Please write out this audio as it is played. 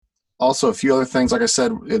Also, a few other things. Like I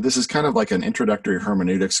said, this is kind of like an introductory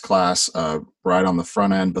hermeneutics class right on the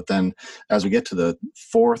front end. But then as we get to the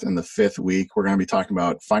fourth and the fifth week, we're going to be talking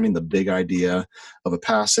about finding the big idea of a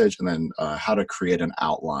passage and then how to create an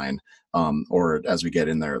outline. Or as we get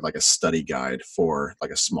in there, like a study guide for like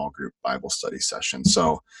a small group Bible study session.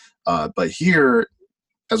 So, but here,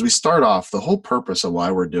 as we start off, the whole purpose of why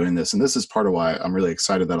we're doing this, and this is part of why I'm really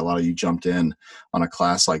excited that a lot of you jumped in on a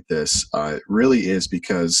class like this, really is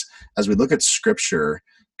because as we look at Scripture,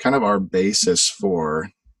 kind of our basis for,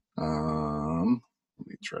 let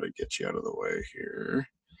me try to get you out of the way here.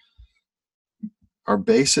 Our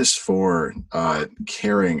basis for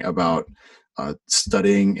caring about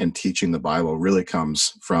studying and teaching the Bible really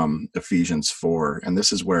comes from Ephesians 4. And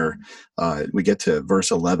this is where we get to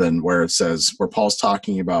verse 11, where it says, where Paul's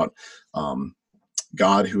talking about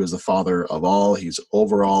God, who is the Father of all, he's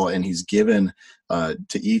over all, and he's given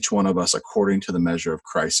to each one of us according to the measure of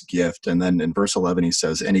Christ's gift. And then in verse 11, he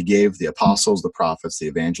says, and he gave the apostles, the prophets, the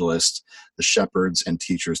evangelists, the shepherds, and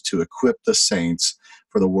teachers to equip the saints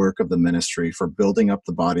for the work of the ministry, for building up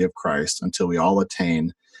the body of Christ until we all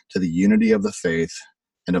attain to the unity of the faith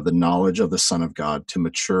and of the knowledge of the Son of God, to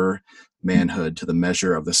mature manhood, to the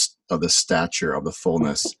measure of the stature of the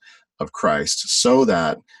fullness of Christ, so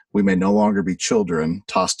that we may no longer be children,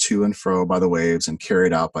 tossed to and fro by the waves and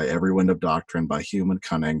carried out by every wind of doctrine, by human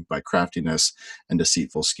cunning, by craftiness and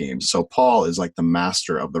deceitful schemes. So Paul is like the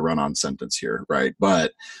master of the run-on sentence here, right?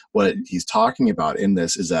 But what he's talking about in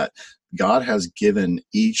this is that God has given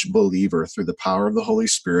each believer through the power of the Holy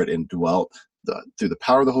Spirit through the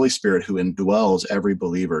power of the Holy Spirit who indwells every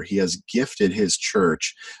believer. He has gifted his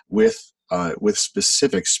church with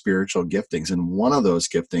specific spiritual giftings, and one of those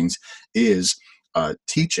giftings is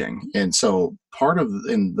teaching. And so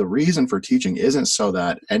the reason for teaching isn't so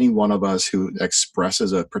that any one of us who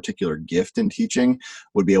expresses a particular gift in teaching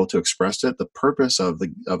would be able to express it. The purpose of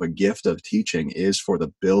a gift of teaching is for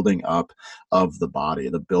the building up of the body,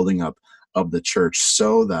 the building up of the church,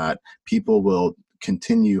 so that people will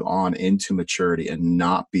continue on into maturity and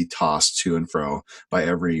not be tossed to and fro by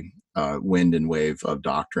every wind and wave of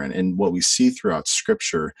doctrine. And what we see throughout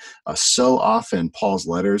Scripture, so often Paul's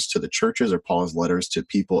letters to the churches or Paul's letters to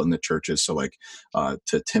people in the churches, so like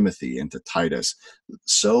to Timothy and to Titus,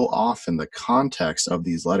 so often the context of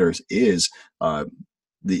these letters is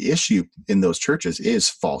the issue in those churches is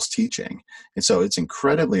false teaching. And so it's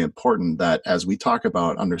incredibly important that as we talk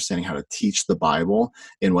about understanding how to teach the Bible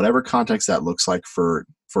in whatever context that looks like for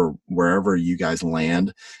wherever you guys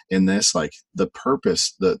land in this, like the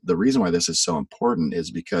purpose, the reason why this is so important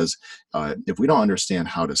is because if we don't understand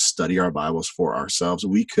how to study our Bibles for ourselves,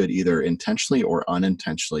 we could either intentionally or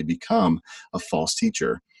unintentionally become a false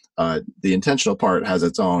teacher. The intentional part has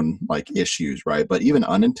its own like issues, right? But even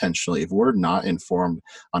unintentionally, if we're not informed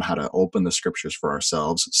on how to open the Scriptures for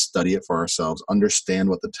ourselves, study it for ourselves, understand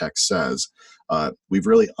what the text says, we've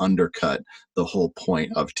really undercut the whole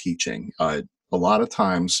point of teaching. A lot of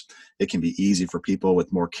times it can be easy for people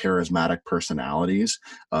with more charismatic personalities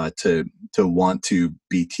to want to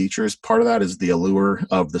be teachers. Part of that is the allure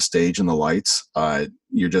of the stage and the lights.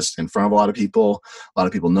 You're just in front of a lot of people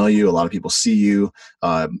know you, a lot of people see you.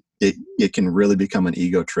 It can really become an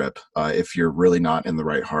ego trip if you're really not in the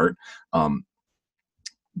right heart.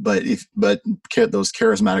 But those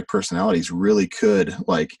charismatic personalities really could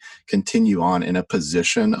like continue on in a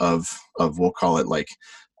position of we'll call it like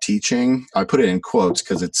teaching. I put it in quotes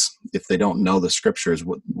because it's, if they don't know the Scriptures,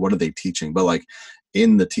 what are they teaching? But like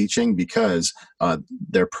in the teaching, because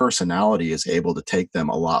their personality is able to take them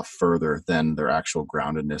a lot further than their actual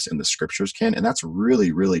groundedness in the Scriptures can. And that's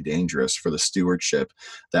really, really dangerous for the stewardship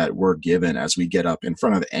that we're given as we get up in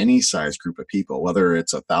front of any size group of people, whether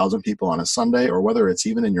it's 1,000 people on a Sunday or whether it's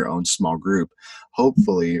even in your own small group,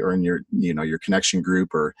 hopefully, or in your connection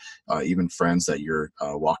group, or even friends that you're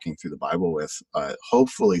walking through the Bible with.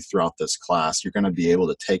 Hopefully throughout this class, you're going to be able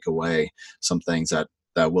to take away some things that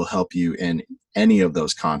will help you in any of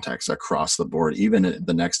those contexts across the board. Even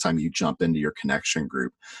the next time you jump into your connection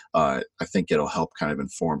group, I think it'll help kind of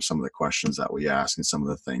inform some of the questions that we ask and some of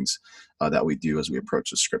the things that we do as we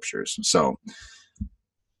approach the Scriptures. So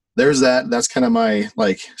there's that. That's kind of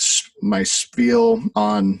my spiel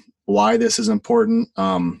on why this is important.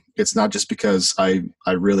 It's not just because I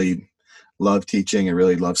really love teaching and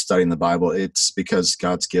really love studying the Bible. It's because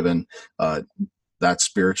God's given that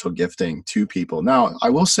spiritual gifting to people. Now,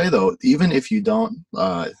 I will say though, even if you don't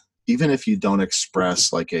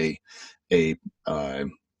express like a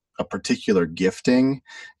particular gifting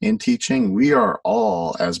in teaching, we are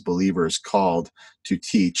all as believers called to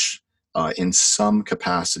teach in some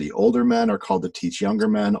capacity. Older men are called to teach younger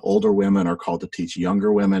men. Older women are called to teach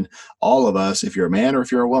younger women. All of us, if you're a man or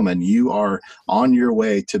if you're a woman, you are on your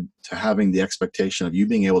way to having the expectation of you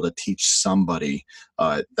being able to teach somebody.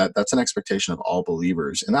 That's an expectation of all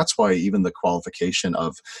believers. And that's why even the qualification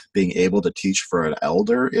of being able to teach for an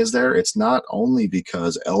elder is there. It's not only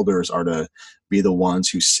because elders are to be the ones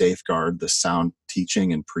who safeguard the sound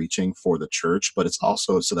teaching and preaching for the church, but it's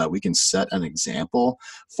also so that we can set an example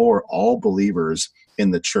for all believers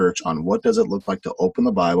in the church on what does it look like to open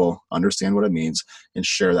the Bible, understand what it means, and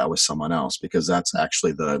share that with someone else, because that's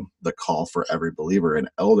actually the call for every believer. And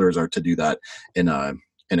elders are to do that in an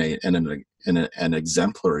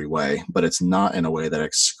exemplary way, but it's not in a way that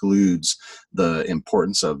excludes the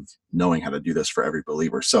importance of knowing how to do this for every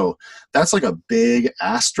believer. So that's like a big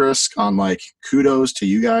asterisk on like kudos to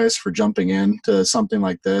you guys for jumping into something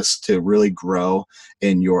like this to really grow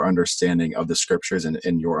in your understanding of the scriptures and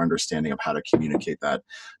in your understanding of how to communicate that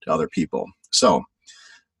to other people. So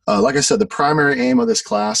like I said, the primary aim of this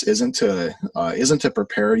class isn't to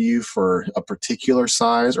prepare you for a particular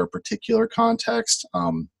size or particular context.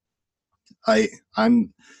 I'm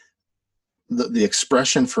the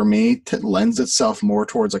expression for me lends itself more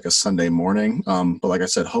towards like a Sunday morning. But like I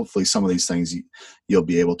said, hopefully some of these things you'll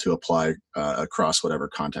be able to apply across whatever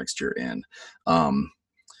context you're in.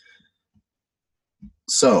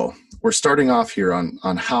 So we're starting off here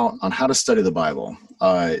on how to study the Bible.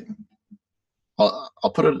 I'll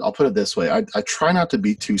put it this way. I try not to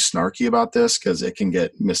be too snarky about this because it can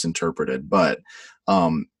get misinterpreted. But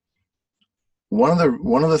one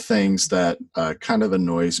of the things that kind of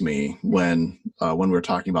annoys me when we're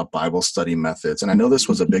talking about Bible study methods, and I know this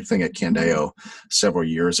was a big thing at Candeo several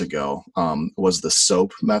years ago, was the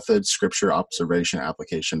SOAP method: Scripture, Observation,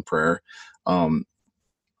 Application, Prayer.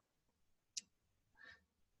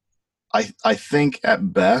 I think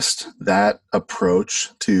at best that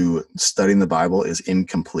approach to studying the Bible is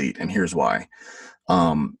incomplete, and here's why.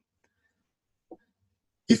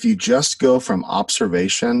 If you just go from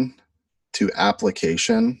observation to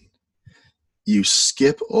application, you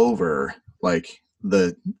skip over like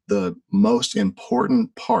the most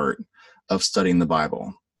important part of studying the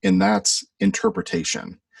Bible, and that's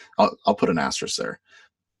interpretation. I'll put an asterisk there.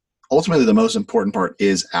 Ultimately, the most important part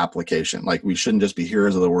is application. Like, we shouldn't just be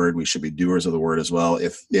hearers of the word, we should be doers of the word as well.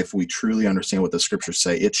 If we truly understand what the scriptures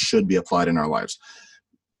say, it should be applied in our lives.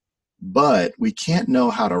 But we can't know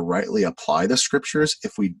how to rightly apply the scriptures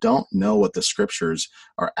if we don't know what the scriptures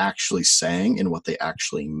are actually saying and what they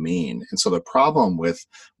actually mean. And so the problem with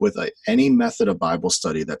any method of Bible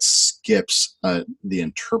study that skips the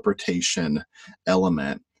interpretation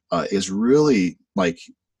element is really like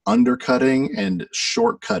undercutting and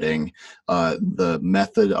shortcutting the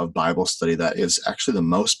method of Bible study that is actually the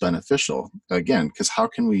most beneficial. Again, because how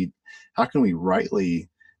can we rightly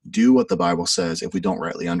do what the Bible says if we don't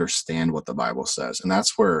rightly understand what the Bible says? And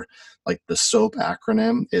that's where like the SOAP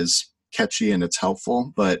acronym is catchy and it's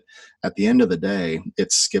helpful, but at the end of the day,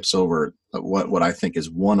 it skips over what I think is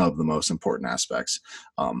one of the most important aspects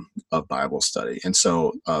of Bible study. And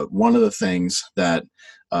so one of the things that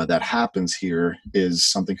happens here is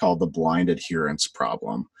something called the blind adherence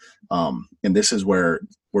problem. And this is where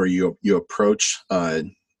you approach a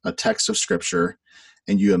text of scripture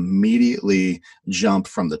and you immediately jump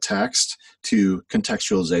from the text to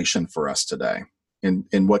contextualization for us today.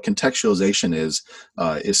 And what contextualization is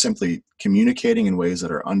simply communicating in ways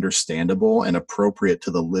that are understandable and appropriate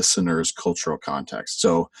to the listener's cultural context.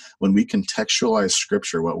 So when we contextualize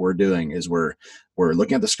scripture, what we're doing is we're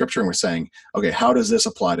looking at the scripture and we're saying, okay, how does this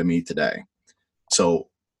apply to me today? So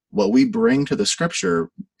what we bring to the scripture,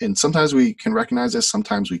 and sometimes we can recognize this,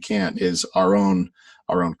 sometimes we can't, is our own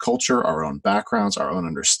culture, our own backgrounds, our own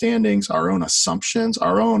understandings, our own assumptions,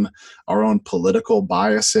 our own political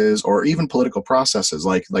biases, or even political processes.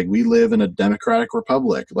 Like we live in a democratic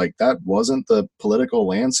republic. Like, that wasn't the political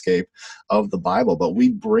landscape of the Bible, but we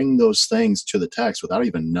bring those things to the text without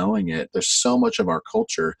even knowing it. There's so much of our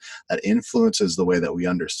culture that influences the way that we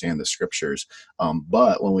understand the scriptures.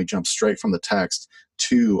 But when we jump straight from the text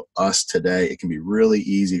to us today, it can be really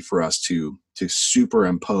easy for us to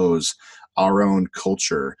superimpose our own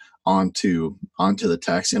culture onto the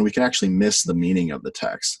text, and we can actually miss the meaning of the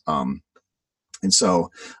text. And so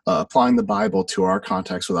applying the Bible to our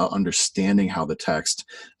context without understanding how the text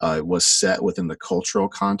was set within the cultural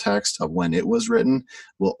context of when it was written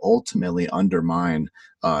will ultimately undermine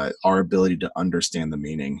our ability to understand the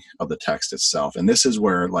meaning of the text itself. And this is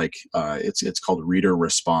where it's called reader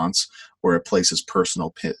response, where it places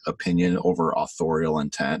personal opinion over authorial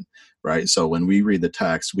intent, right? So when we read the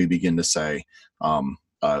text, we begin to say,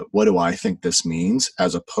 what do I think this means,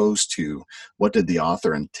 as opposed to what did the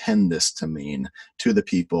author intend this to mean to the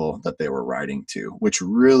people that they were writing to, which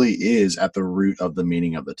really is at the root of the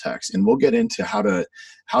meaning of the text. And we'll get into how to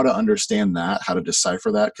understand that, how to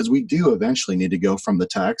decipher that, because we do eventually need to go from the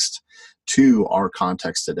text to our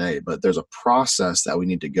context today. But there's a process that we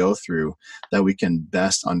need to go through that we can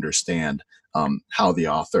best understand how what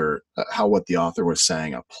the author was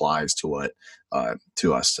saying applies to what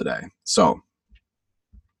to us today. So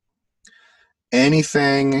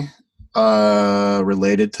anything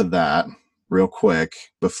related to that real quick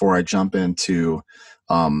before I jump into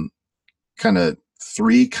kind of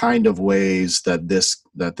three kind of ways that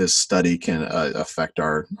this study can affect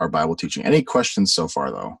our Bible teaching. Any questions so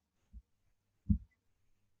far, though?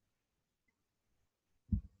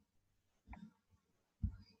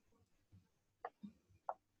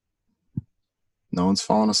 No one's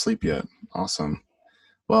fallen asleep yet. Awesome.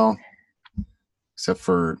 Well, except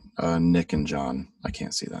for Nick and John. I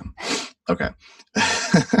can't see them. Okay.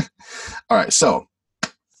 All right. So,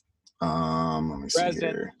 let me see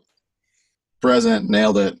here. Present.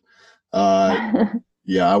 Nailed it.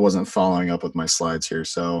 Yeah, I wasn't following up with my slides here.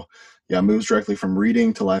 So, yeah, moves directly from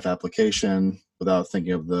reading to life application without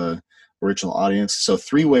thinking of the original audience. So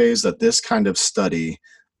 3 ways that this kind of study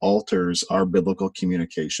alters our biblical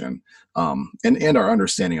communication and our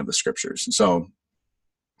understanding of the scriptures. So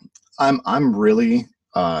I'm really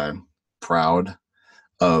proud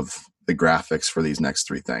of the graphics for these next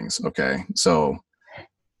 3 things. Okay, so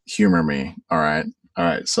humor me. All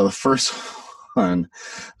right. So the first one,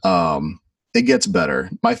 it gets better.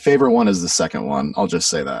 My favorite one is the second one. I'll just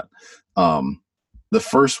say that. The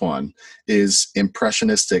first one is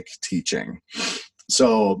impressionistic teaching.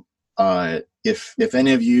 So if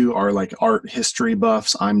any of you are like art history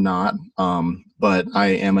buffs, I'm not, but I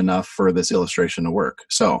am enough for this illustration to work.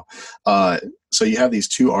 So you have these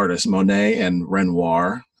 2 artists, Monet and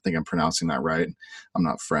Renoir. I think I'm pronouncing that right. I'm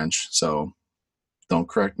not French, so don't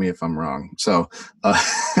correct me if I'm wrong. So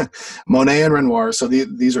Monet and Renoir. So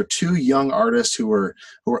these are 2 young artists who were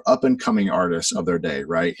up and coming artists of their day,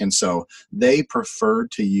 right? And so they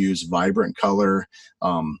preferred to use vibrant color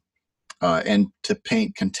and to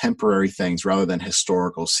paint contemporary things rather than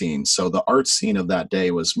historical scenes. So the art scene of that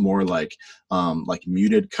day was more like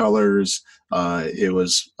muted colors. It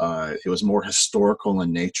was more historical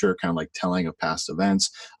in nature, kind of like telling of past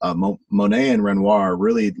events. Monet and Renoir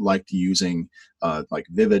really liked using like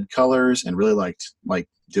vivid colors and really liked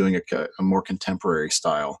doing a more contemporary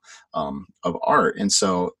style of art. And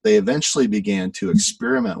so they eventually began to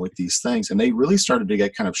experiment with these things, and they really started to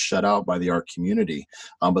get kind of shut out by the art community.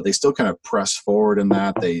 But they still kind of pressed forward in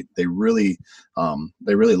that. They really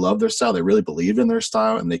loved their style. They really believed in their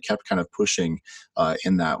style, and they kept kind of pushing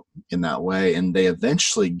in that way. And they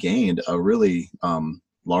eventually gained a really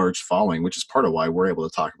large following, which is part of why we're able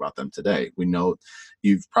to talk about them today. We know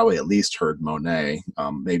you've probably at least heard Monet,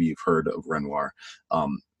 maybe you've heard of Renoir,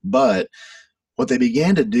 but what they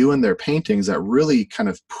began to do in their paintings that really kind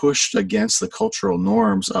of pushed against the cultural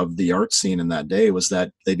norms of the art scene in that day was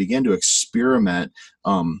that they began to experiment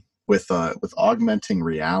with augmenting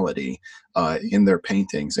reality in their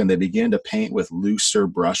paintings, and they began to paint with looser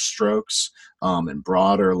brush strokes and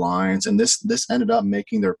broader lines, and this ended up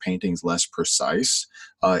making their paintings less precise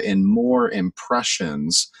and more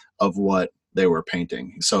impressions of what they were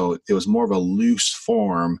painting. So it was more of a loose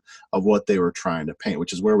form of what they were trying to paint,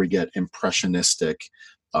 which is where we get impressionistic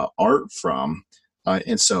art from.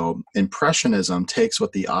 And so impressionism takes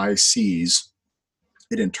what the eye sees,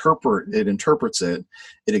 it interprets it,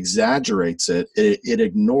 it exaggerates it, it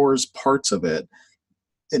ignores parts of it,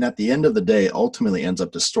 and at the end of the day ultimately ends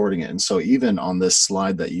up distorting it. And so even on this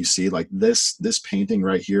slide that you see, like this painting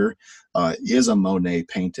right here is a Monet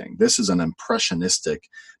painting. This is an impressionistic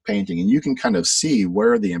painting, and you can kind of see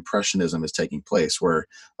where the impressionism is taking place, where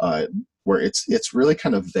it's really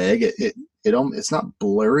kind of vague. It's not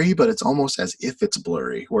blurry, but it's almost as if it's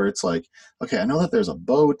blurry, where it's like, okay, I know that there's a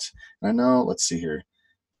boat, and I know, let's see here,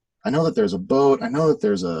 I know that there's a boat, I know that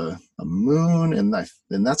there's a moon, and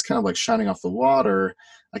that's kind of like shining off the water.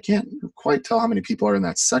 I can't quite tell how many people are in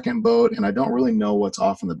that second boat, and I don't really know what's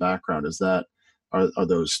off in the background. Are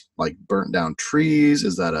those like burnt down trees?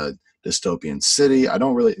 Is that a dystopian city? I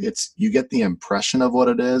don't really, you get the impression of what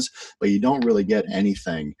it is, but you don't really get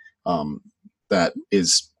anything that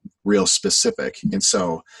is real specific. And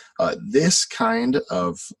so this kind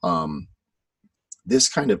of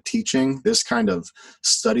teaching, this kind of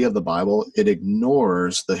study of the Bible, it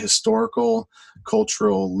ignores the historical,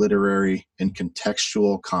 cultural, literary, and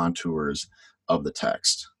contextual contours of the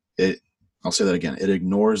text. I'll say that again. It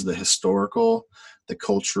ignores the historical, the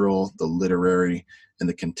cultural, the literary, and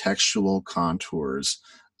the contextual contours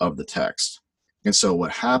of the text. And so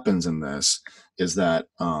what happens in this is that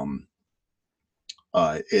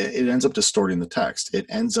it ends up distorting the text. It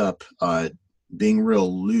ends up being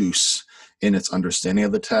real loose in its understanding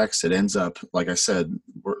of the text. It ends up, like I said,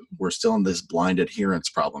 we're still in this blind adherence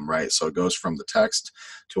problem, right? So it goes from the text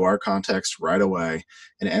to our context right away,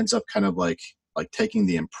 and it ends up kind of like taking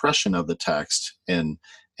the impression of the text and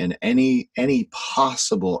any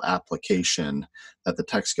possible application that the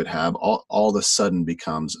text could have, all of a sudden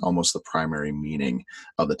becomes almost the primary meaning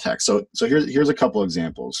of the text. So here's a couple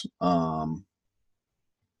examples.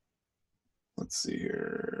 Let's see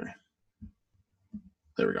here.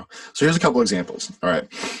 There we go. So here's a couple examples. All right.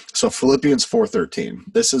 So Philippians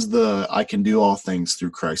 4:13. This is the I can do all things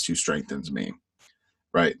through Christ who strengthens me.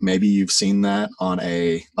 Right. Maybe you've seen that on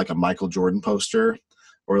a Michael Jordan poster,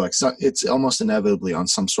 or it's almost inevitably on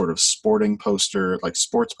some sort of sporting poster, like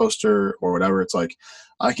sports poster or whatever. It's like,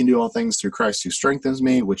 I can do all things through Christ who strengthens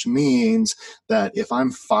me, which means that if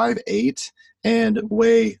I'm 5'8" and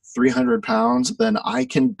weigh 300 pounds, then I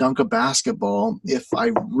can dunk a basketball if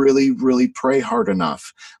I really, really pray hard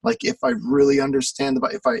enough. Like if I really understand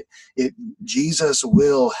if Jesus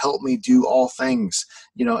will help me do all things,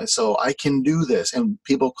 so I can do this. And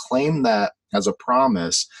people claim that as a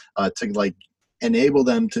promise to enable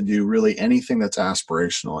them to do really anything that's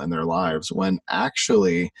aspirational in their lives, when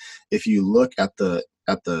actually, if you look at the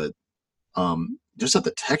just at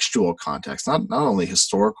the textual context, not only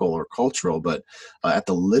historical or cultural, but at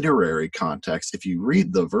the literary context, if you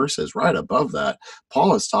read the verses right above that,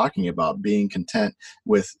 Paul is talking about being content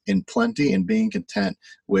in plenty and being content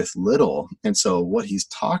with little. And so what he's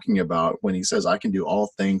talking about when he says, I can do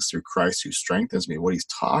all things through Christ who strengthens me, what he's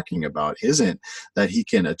talking about isn't that he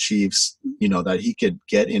can achieve, that he could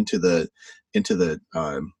get into the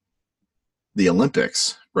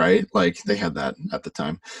Olympics, right? Like they had that at the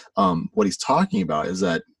time. What he's talking about is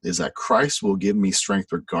that Christ will give me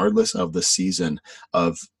strength regardless of the season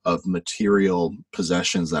of material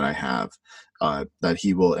possessions that I have. That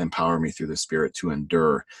he will empower me through the Spirit to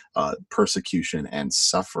endure persecution and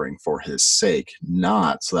suffering for his sake,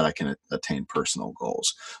 not so that I can attain personal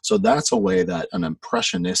goals. So that's a way that an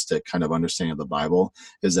impressionistic kind of understanding of the Bible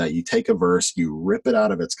is that you take a verse, you rip it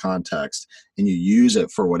out of its context, and you use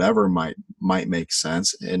it for whatever might make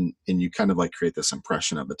sense, and you kind of create this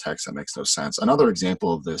impression of the text that makes no sense. Another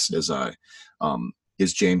example of this is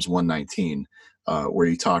James 1:19. Where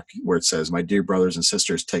it says, my dear brothers and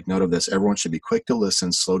sisters, take note of this. Everyone should be quick to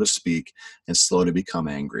listen, slow to speak, and slow to become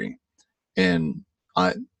angry. And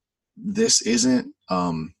this isn't,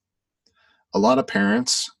 a lot of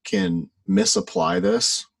parents can misapply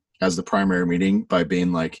this as the primary meaning by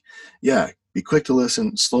being like, yeah, be quick to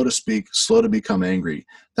listen, slow to speak, slow to become angry.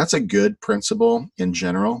 That's a good principle in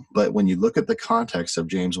general, but when you look at the context of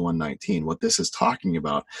James 1:19, what this is talking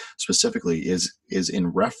about specifically is in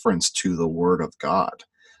reference to the Word of God.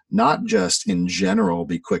 Not just in general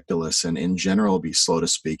be quick to listen, in general be slow to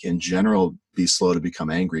speak, in general be slow to become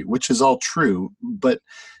angry, which is all true, but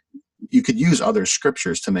you could use other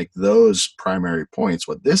scriptures to make those primary points.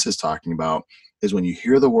 What this is talking about is when you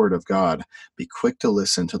hear the word of God, be quick to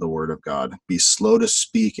listen to the word of God, be slow to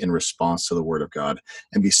speak in response to the word of God,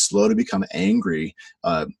 and be slow to become angry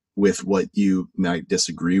with what you might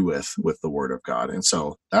disagree with the word of God. And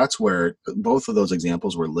so that's where both of those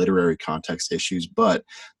examples were literary context issues, but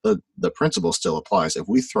the principle still applies. If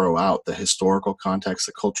we throw out the historical context,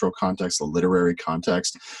 the cultural context, the literary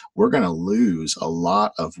context, we're going to lose a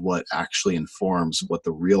lot of what actually informs what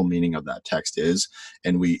the real meaning of that text is.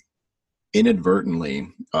 And we inadvertently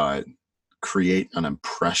create an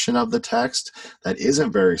impression of the text that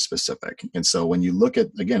isn't very specific. And so when you look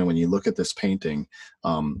at this painting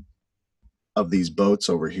of these boats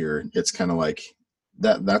over here, it's kind of like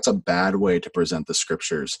that's a bad way to present the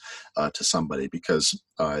scriptures to somebody, because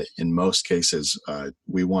in most cases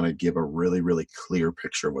we want to give a really, really clear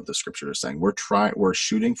picture of what the scripture is saying. We're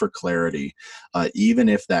shooting for clarity, even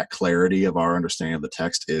if that clarity of our understanding of the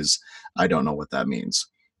text is, I don't know what that means,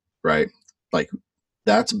 right? Like,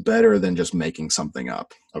 that's better than just making something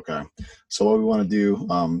up. Okay. So what we want to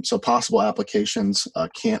do, so possible applications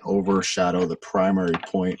can't overshadow the primary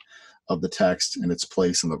point of the text and its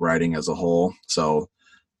place in the writing as a whole. So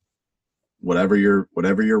whatever you're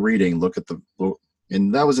reading, look at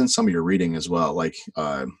and that was in some of your reading as well, like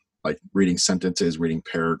reading sentences, reading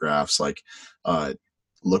paragraphs,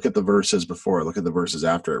 look at the verses before, look at the verses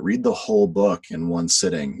after it, read the whole book in one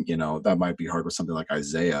sitting. That might be hard with something like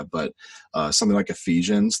Isaiah, but something like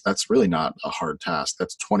Ephesians, that's really not a hard task.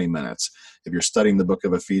 That's 20 minutes. If you're studying the book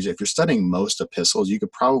of Ephesians, if you're studying most epistles, you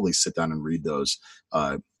could probably sit down and read those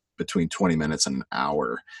between 20 minutes and an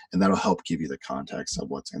hour, and that'll help give you the context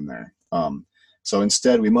of what's in there. So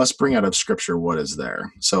instead, we must bring out of Scripture what is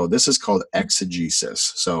there. So this is called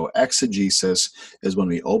exegesis. So exegesis is when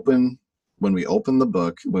we open the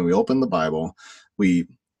book, when we open the Bible, we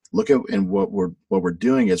look at, and what we're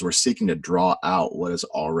doing is we're seeking to draw out what is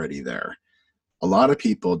already there. A lot of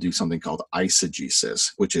people do something called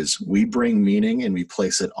eisegesis, which is we bring meaning and we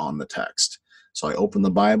place it on the text. So I open the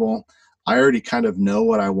Bible, I already kind of know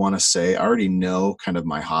what I want to say. I already know kind of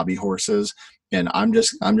my hobby horses, and I'm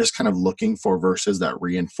just kind of looking for verses that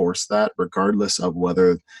reinforce that, regardless of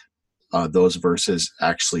whether those verses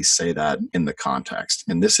actually say that in the context.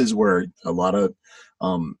 And this is where a lot of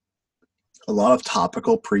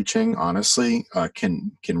topical preaching, honestly,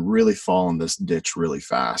 can really fall in this ditch really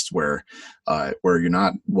fast, where you're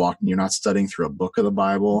not studying through a book of the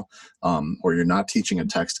Bible, or you're not teaching a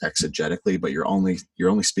text exegetically, but you're only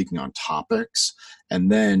speaking on topics, and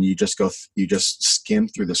then you just skim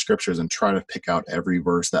through the scriptures and try to pick out every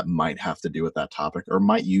verse that might have to do with that topic or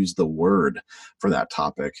might use the word for that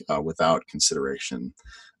topic without consideration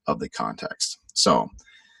of the context. So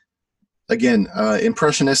again,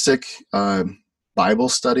 impressionistic Bible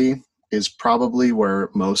study is probably where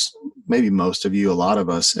most of you, a lot of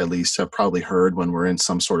us at least, have probably heard when we're in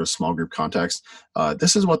some sort of small group context.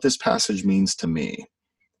 This is what this passage means to me.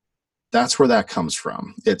 That's where that comes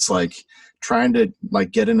from. It's like trying to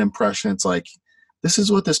get an impression. It's like, this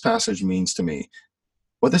is what this passage means to me.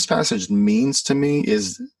 What this passage means to me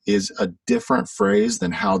is a different phrase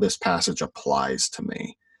than how this passage applies to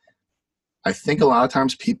me. I think a lot of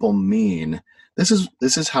times people mean, this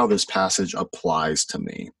is how this passage applies to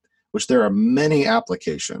me, which there are many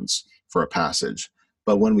applications for a passage.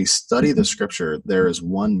 But when we study the scripture, there is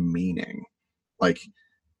one meaning. Like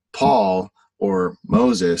Paul or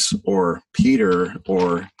Moses or Peter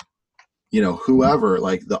or whoever,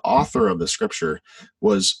 like the author of the scripture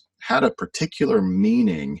had a particular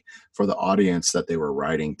meaning for the audience that they were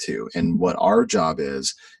writing to. And what our job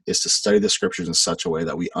is to study the scriptures in such a way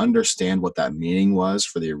that we understand what that meaning was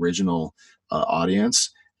for the original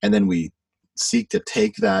audience. And then we seek to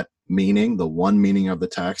take that meaning, the one meaning of the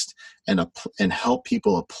text, and help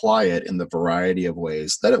people apply it in the variety of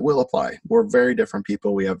ways that it will apply. We're very different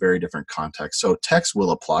people. We have very different contexts. So text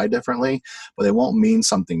will apply differently, but they won't mean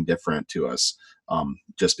something different to us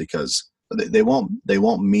just because they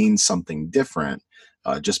won't mean something different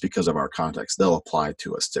just because of our context. They'll apply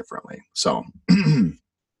to us differently. So,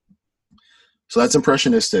 so that's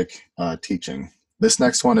impressionistic teaching. This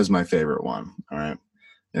next one is my favorite one. All right.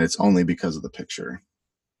 And it's only because of the picture.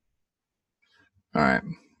 All right.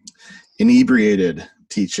 Inebriated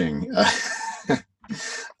teaching.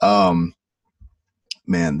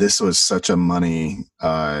 Man, this was such a money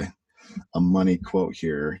quote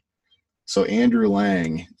here. So Andrew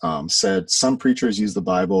Lang said, some preachers use the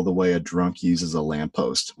Bible the way a drunk uses a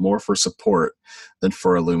lamppost, more for support than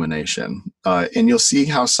for illumination. And you'll see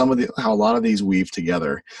how how a lot of these weave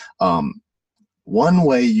together. One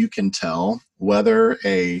way you can tell whether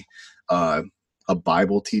a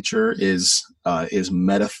Bible teacher is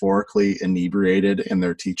metaphorically inebriated in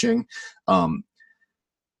their teaching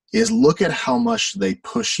is look at how much they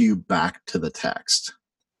push you back to the text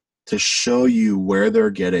to show you where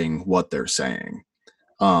they're getting what they're saying.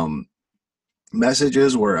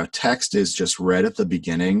 Messages where a text is just read at the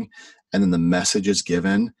beginning and then the message is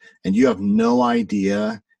given, and you have no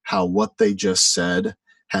idea how what they just said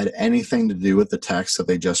had anything to do with the text that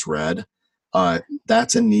they just read,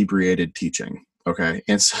 that's inebriated teaching. Okay.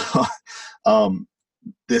 And so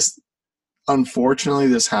unfortunately,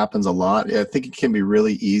 this happens a lot. I think it can be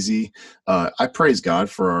really easy. I praise God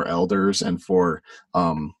for our elders and for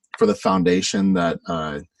the foundation that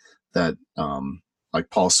like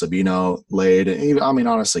Paul Sabino laid. I mean,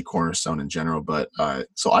 honestly, Cornerstone in general. But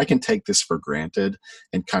so I can take this for granted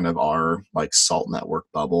in kind of our like SALT network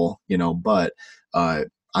bubble, But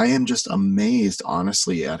I am just amazed,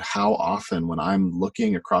 honestly, at how often when I'm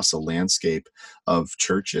looking across the landscape of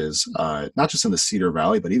churches, not just in the Cedar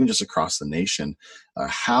Valley, but even just across the nation,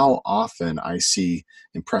 how often I see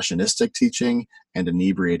impressionistic teaching and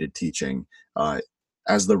inebriated teaching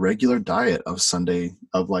as the regular diet of Sunday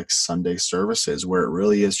services, where it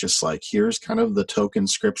really is just like, here's kind of the token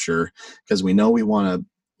scripture, because we know we want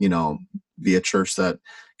to, be a church that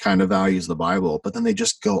kind of values the Bible, but then they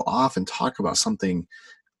just go off and talk about something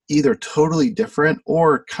either totally different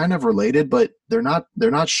or kind of related, but they're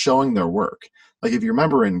not showing their work. Like if you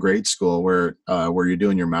remember in grade school where you're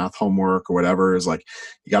doing your math homework or whatever, is like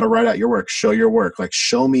you got to write out your work, show your work, like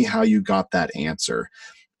show me how you got that answer.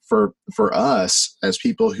 For us as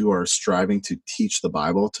people who are striving to teach the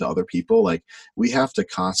Bible to other people, like we have to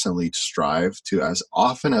constantly strive to, as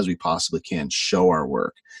often as we possibly can, show our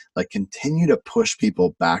work, like continue to push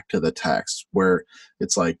people back to the text where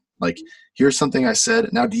it's like here's something I said,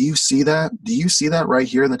 now do you see that, do you see that right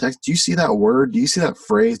here in the text, do you see that word, do you see that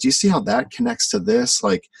phrase, do you see how that connects to this,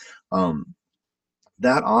 like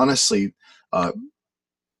that honestly, uh,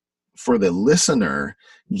 for the listener,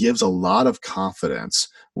 gives a lot of confidence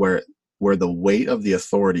where the weight of the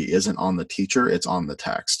authority isn't on the teacher, it's on the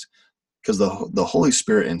text. Because the Holy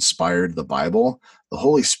Spirit inspired the Bible. The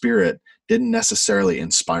Holy Spirit didn't necessarily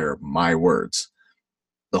inspire my words.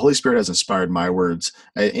 The Holy Spirit has inspired my words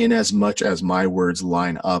in as much as my words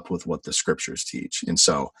line up with what the scriptures teach. And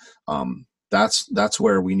so that's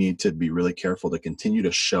where we need to be really careful to continue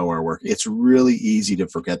to show our work. It's really easy to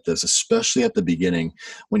forget this, especially at the beginning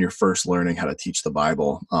when you're first learning how to teach the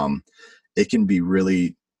Bible. It can be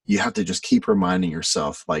really, you have to just keep reminding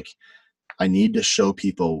yourself, like, I need to show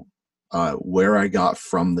people where I got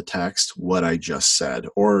from the text what I just said,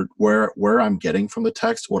 or where I'm getting from the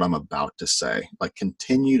text what I'm about to say. Like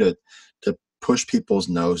continue to push people's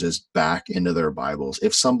noses back into their Bibles.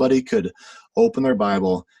 If somebody could open their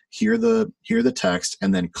Bible, hear the text,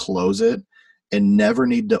 and then close it and never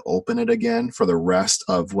need to open it again for the rest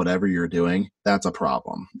of whatever you're doing, that's a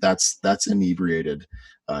problem. That's inebriated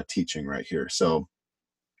teaching right here. So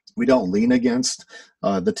we don't lean against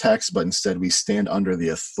the text, but instead we stand under the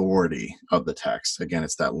authority of the text. Again,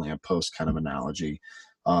 it's that lamppost kind of analogy.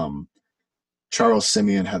 Charles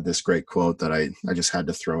Simeon had this great quote that I just had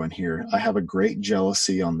to throw in here. I have a great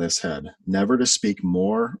jealousy on this head, never to speak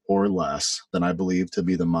more or less than I believe to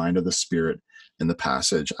be the mind of the Spirit in the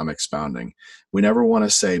passage I'm expounding. We never want to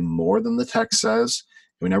say more than the text says.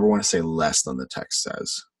 We never want to say less than the text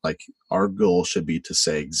says. Like our goal should be to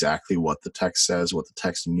say exactly what the text says, what the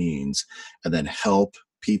text means, and then help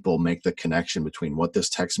people make the connection between what this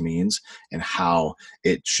text means and how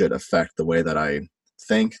it should affect the way that I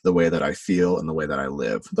think, the way that I feel, and the way that I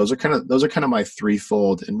live. Those are kind of my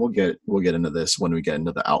threefold, and we'll get into this when we get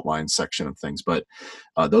into the outline section of things. But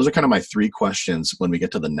those are kind of my three questions when we get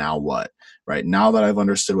to the now what, right? Now that I've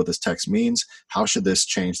understood what this text means, how should this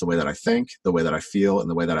change the way that I think, the way that I feel, and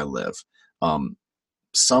the way that I live?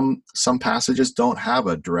 Some passages don't have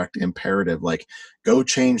a direct imperative like go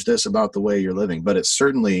change this about the way you're living, but it's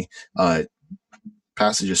certainly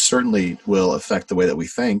passages certainly will affect the way that we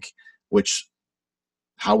think, which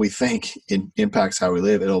how we think impacts how we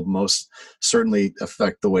live. It'll most certainly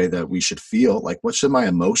affect the way that we should feel. Like, what should my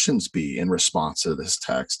emotions be in response to this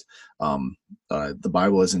text? The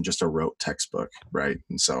Bible isn't just a rote textbook, right?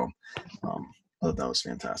 And so I thought that was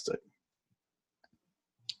fantastic.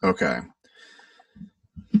 Okay.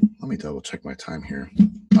 Let me double check my time here.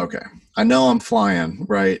 Okay. I know I'm flying,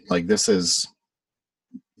 right? Like this is,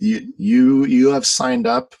 you have signed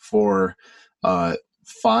up for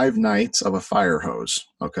 5 nights of a fire hose.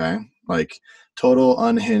 Okay. Like total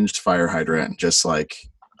unhinged fire hydrant, just like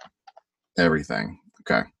everything.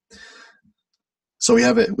 Okay. So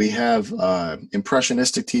we have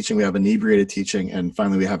impressionistic teaching, we have inebriated teaching, and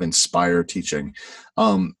finally we have inspired teaching.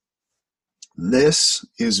 This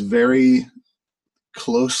is very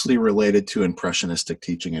closely related to impressionistic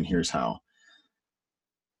teaching, and here's how.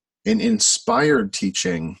 In inspired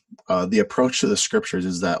teaching, the approach to the scriptures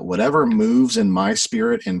is that whatever moves in my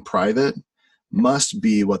spirit in private must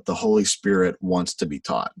be what the Holy Spirit wants to be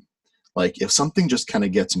taught. Like if something just kind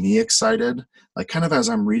of gets me excited, like kind of as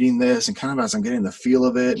I'm reading this and kind of as I'm getting the feel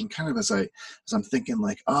of it, and kind of as I'm thinking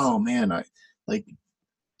like, oh man,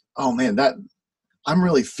 that I'm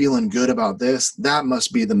really feeling good about this, that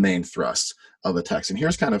must be the main thrust of the text. And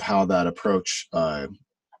here's kind of how that approach,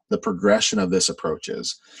 the progression of this approach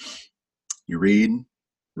is. You read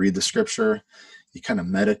the scripture, you kind of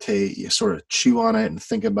meditate, you sort of chew on it and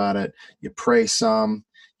think about it, you pray some,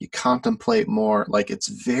 you contemplate more. Like it's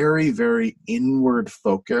very, very inward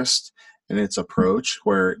focused in its approach,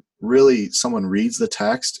 where really someone reads the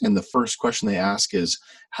text and the first question they ask is,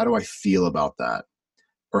 how do I feel about that?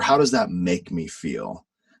 Or how does that make me feel?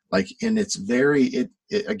 Like, and it's very,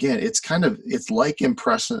 again, it's like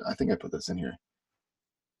impression. I think I put this in here.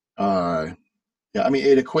 Yeah, I mean,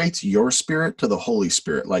 it equates your spirit to the Holy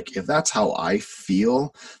Spirit. Like, if that's how I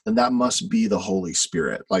feel, then that must be the Holy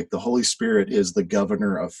Spirit. Like, the Holy Spirit is the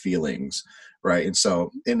governor of feelings, right? And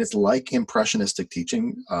so, and it's like impressionistic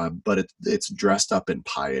teaching, but it's dressed up in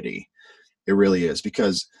piety. It really is,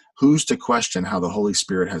 because who's to question how the Holy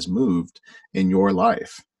Spirit has moved in your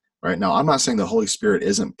life? Right now, I'm not saying the Holy Spirit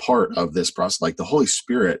isn't part of this process. Like the Holy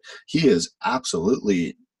Spirit, he is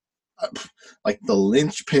absolutely like the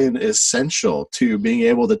linchpin essential to being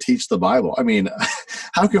able to teach the Bible. I mean,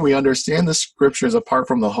 how can we understand the scriptures apart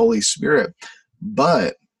from the Holy Spirit?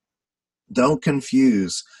 But don't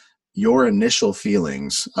confuse your initial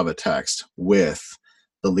feelings of a text with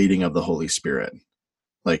the leading of the Holy Spirit.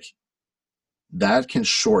 Like, that can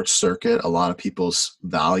short circuit a lot of people's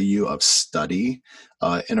value of study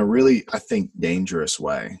in a really, I think, dangerous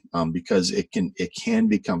way, because it can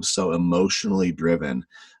become so emotionally driven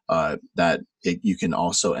that you can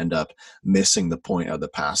also end up missing the point of the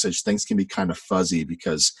passage. Things can be kind of fuzzy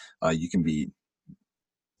because you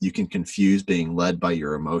can confuse being led by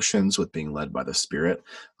your emotions with being led by the Spirit.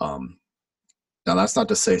 Now, that's not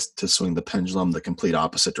to say to swing the pendulum the complete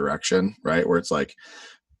opposite direction, right? Where it's like,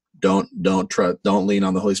 don't lean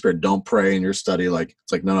on the Holy Spirit. Don't pray in your study. Like,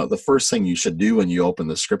 it's like, no. The first thing you should do when you open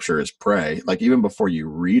the scripture is pray. Like, even before you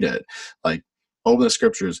read it, like, open the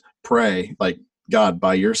scriptures, pray, like, God,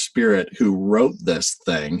 by your Spirit who wrote this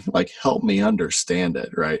thing, like, help me understand it.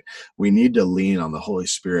 Right. We need to lean on the Holy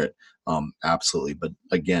Spirit. Absolutely. But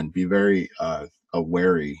again, be very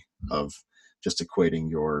wary of just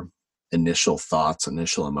equating your initial thoughts,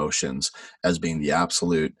 initial emotions as being the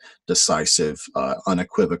absolute, decisive,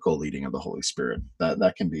 unequivocal leading of the Holy Spirit.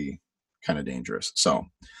 That can be kind of dangerous. So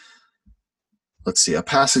let's see. A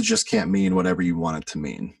passage just can't mean whatever you want it to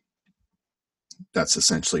mean. That's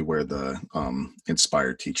essentially where the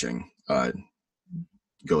inspired teaching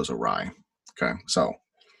goes awry. Okay, so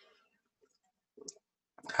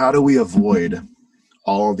how do we avoid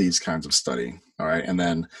all of these kinds of study? All right, and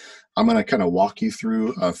then I'm going to kind of walk you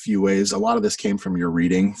through a few ways. A lot of this came from your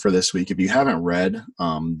reading for this week. If you haven't read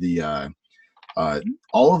all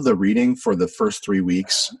of the reading for the first 3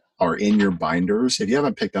 weeks are in your binders. If you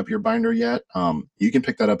haven't picked up your binder yet, you can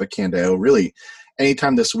pick that up at Candeo really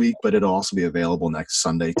anytime this week, but it'll also be available next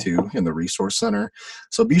Sunday too in the Resource Center.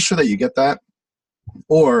 So be sure that you get that.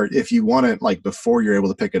 Or if you want it, like, before you're able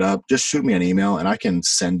to pick it up, just shoot me an email and I can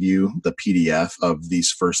send you the PDF of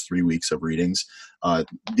these first 3 weeks of readings.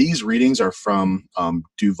 These readings are from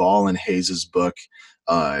Duvall and Hayes's book,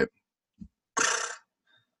 Duvall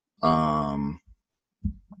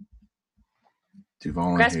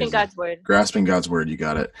Grasping and Hayes. God's Word. Grasping God's Word, you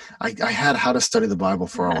got it. I had How to Study the Bible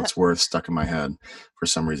for All It's Worth stuck in my head for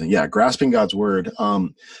some reason. Yeah, Grasping God's Word.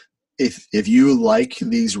 If you like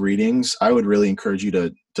these readings, I would really encourage you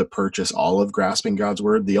to purchase all of Grasping God's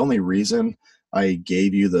Word. The only reason I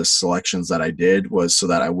gave you the selections that I did was so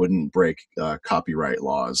that I wouldn't break copyright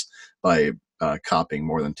laws by copying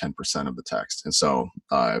more than 10% of the text. And so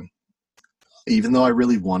even though I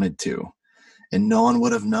really wanted to, and no one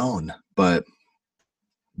would have known, but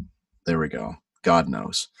there we go. God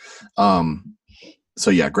knows. So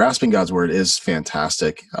yeah, Grasping God's Word is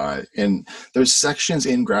fantastic. And there's sections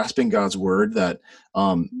in Grasping God's Word that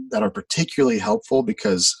are particularly helpful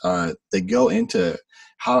because they go into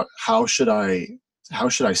how should I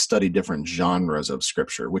study different genres of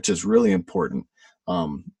Scripture, which is really important.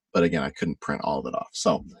 But again, I couldn't print all of it off.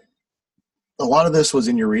 So a lot of this was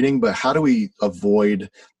in your reading, but how do we avoid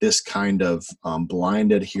this kind of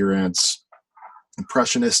blind adherence,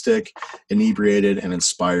 impressionistic, inebriated, and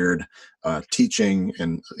inspired teaching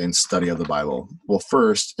and study of the Bible? Well,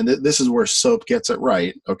 first, and this is where SOAP gets it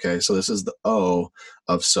right. Okay, so this is the O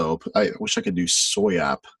of SOAP. I wish I could do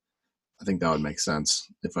SOYAP. I think that would make sense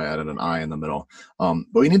if I added an I in the middle. But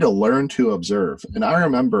we need to learn to observe. And I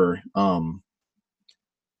remember,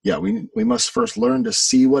 we must first learn to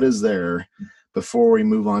see what is there before we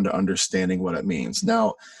move on to understanding what it means.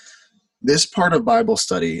 Now, this part of Bible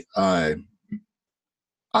study, I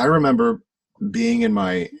remember being in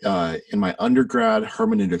my undergrad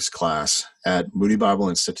hermeneutics class at Moody Bible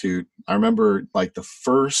Institute. I remember, like, the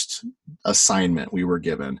first assignment we were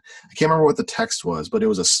given. I can't remember what the text was, but it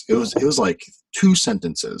was like 2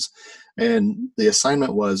 sentences, and the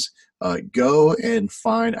assignment was go and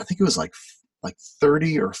find. I think it was like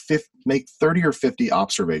 30 or 50, make 30 or 50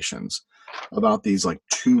 observations about these, like,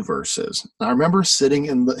 2 verses. And I remember sitting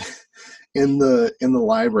in the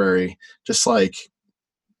library, just like,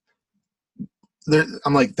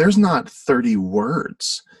 I'm like, there's not 30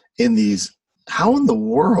 words in these. How in the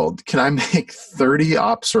world can I make 30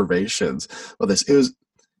 observations of this?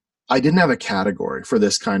 I didn't have a category for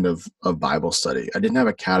this kind of Bible study. I didn't have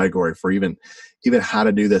a category for even how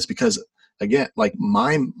to do this because, again, like,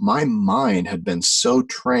 my mind had been so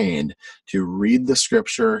trained to read the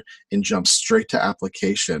Scripture and jump straight to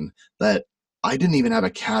application that I didn't even have a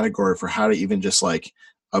category for how to even just, like,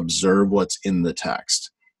 observe what's in the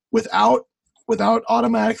text without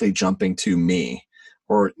automatically jumping to me,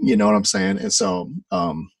 or you know what I'm saying. And so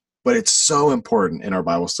but it's so important in our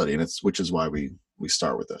Bible study, and which is why we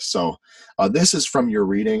start with this. So this is from your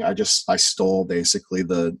reading. I stole basically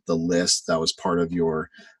the list that was part of your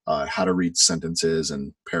how to read sentences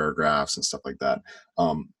and paragraphs and stuff like that.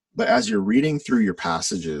 But as you're reading through your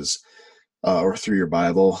passages or through your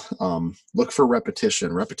Bible, look for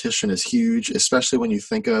repetition. Repetition is huge, especially when you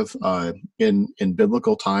think of in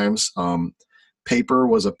biblical times. Paper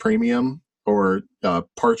was a premium, or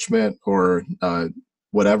parchment, or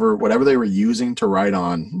whatever they were using to write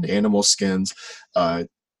on, animal skins,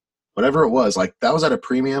 whatever it was, like that was at a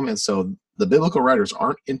premium. And so the biblical writers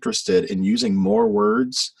aren't interested in using more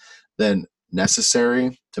words than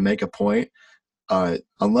necessary to make a point,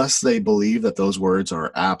 unless they believe that those words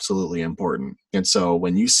are absolutely important. And so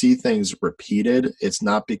when you see things repeated, it's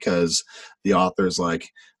not because the author's like,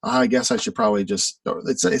 I guess I should probably just,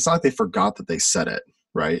 it's not like they forgot that they said it,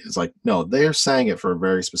 right? It's like, no, they're saying it for a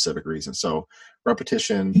very specific reason. So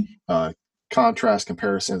repetition, contrast,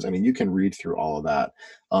 comparisons, I mean, you can read through all of that.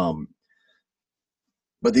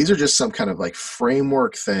 But these are just some kind of like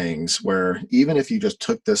framework things where even if you just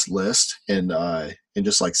took this list and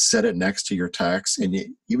just like set it next to your text, and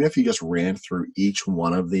even if you just ran through each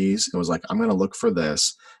one of these, it was like, I'm going to look for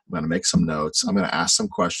this. I'm going to make some notes. I'm going to ask some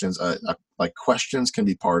questions. Like questions can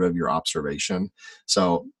be part of your observation.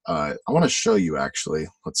 So I want to show you actually.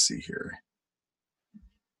 Let's see here.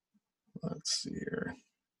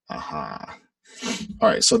 Aha. All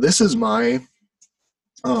right. So this is my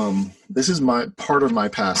part of my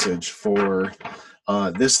passage for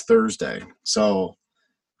this Thursday. So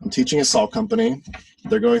I'm teaching a salt company.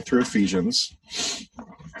 They're going through Ephesians.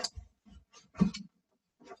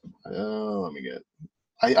 Let me get.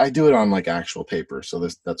 I do it on like actual paper, so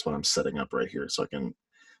that's what I'm setting up right here, so I can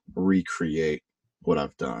recreate what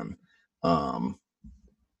I've done.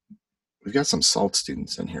 We've got some salt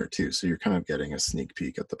students in here too, so you're kind of getting a sneak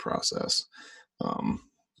peek at the process.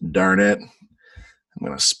 Darn it. I'm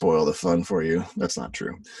going to spoil the fun for you. That's not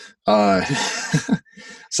true.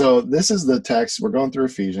 So this is the text. We're going through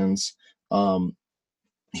Ephesians.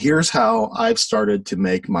 Here's how I've started to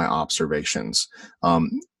make my observations.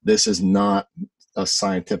 This is not a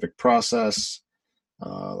scientific process.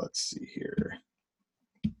 Let's see here.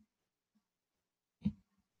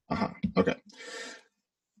 Okay.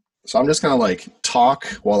 So I'm just going to like talk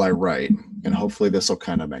while I write, and hopefully this will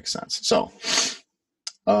kind of make sense. So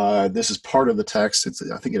this is part of the text.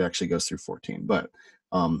 I think it actually goes through 14, but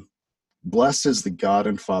blessed is the God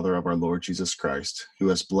and Father of our Lord Jesus Christ, who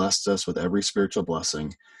has blessed us with every spiritual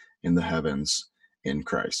blessing in the heavens in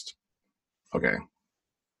Christ. Okay.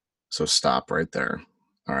 So stop right there.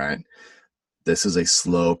 All right. This is a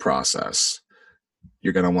slow process.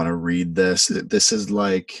 You're going to want to read this. This is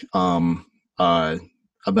like,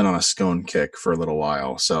 I've been on a scone kick for a little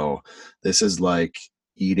while. So this is like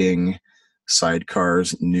eating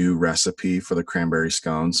Sidecar's new recipe for the cranberry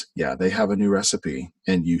scones. Yeah, they have a new recipe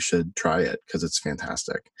and you should try it because it's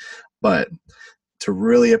fantastic. But to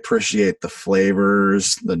really appreciate the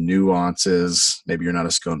flavors, the nuances, maybe you're not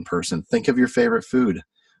a scone person, think of your favorite food,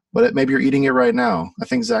 but maybe you're eating it right now. I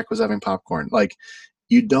think Zach was having popcorn. Like,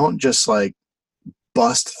 you don't just like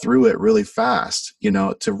bust through it really fast,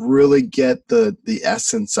 to really get the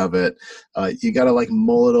essence of it. You got to like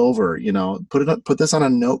mull it over, put this on a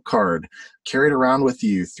note card, carry it around with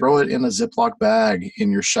you, throw it in a Ziploc bag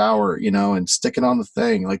in your shower, and stick it on the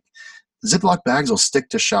thing. Like, Ziploc bags will stick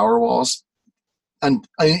to shower walls and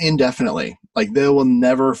indefinitely, like they will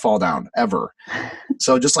never fall down ever.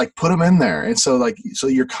 So just like put them in there. And so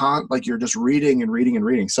you're just reading and reading and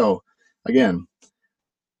reading. So again,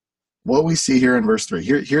 what we see here in verse 3,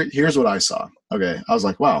 here's what I saw. Okay. I was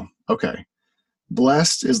like, wow. Okay.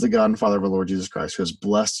 Blessed is the God and Father of our Lord Jesus Christ, who has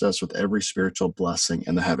blessed us with every spiritual blessing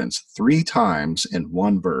in the heavens. 3 times in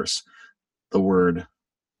one verse, the word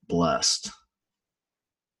blessed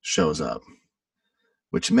shows up,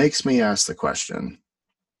 which makes me ask the question,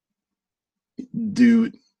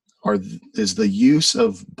 is the use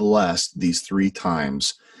of blessed these 3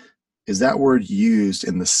 times, is that word used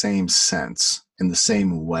in the same sense, in the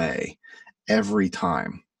same way every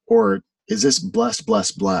time? Or is this blessed,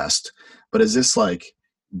 blessed, blessed? But is this like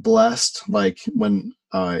blessed, like when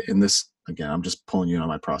in this, again, I'm just pulling you on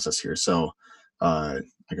my process here. So I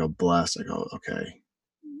go blessed, I go, okay,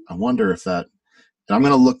 I wonder if that, and I'm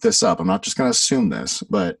going to look this up. I'm not just going to assume this,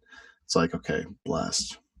 but it's like, okay,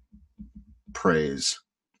 blessed, praise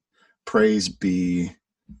be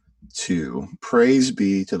 2. Praise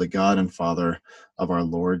be to the God and Father of our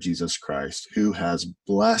Lord Jesus Christ, who has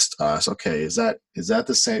blessed us. Okay, is that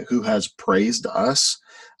the same? Who has praised us?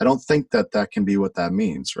 I don't think that can be what that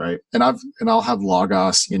means, right? And I'll have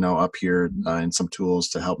Logos, up here in some tools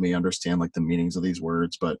to help me understand like the meanings of these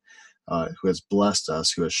words. But who has blessed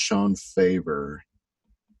us, who has shown favor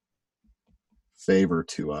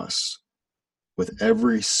to us with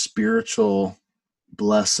every spiritual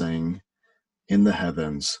blessing in the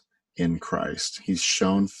heavens in Christ. He's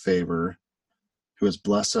shown favor, who has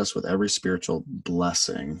blessed us with every spiritual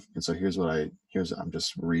blessing. And so I'm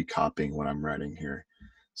just recopying what I'm writing here.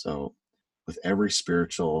 So with every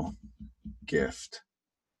spiritual gift.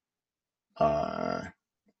 And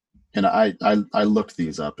I looked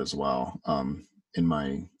these up as well in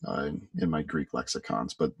my Greek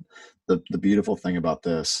lexicons. But the beautiful thing about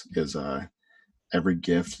this is every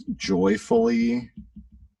gift joyfully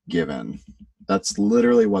given. That's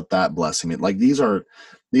literally what that blessing means. Like these are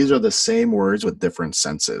the same words with different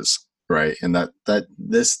senses, right? And that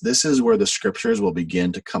this is where the scriptures will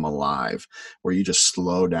begin to come alive, where you just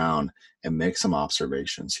slow down and make some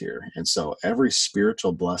observations here. And so every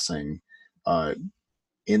spiritual blessing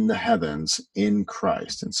in the heavens in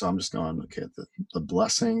Christ. And so I'm just going, okay, the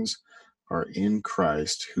blessings are in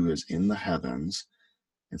Christ who is in the heavens.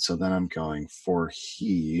 And so then I'm going, for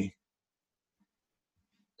he,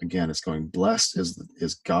 again, it's going, blessed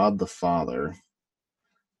is God the Father,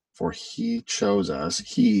 for he chose us.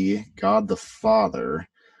 He, God the Father,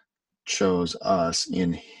 chose us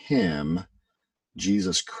in him,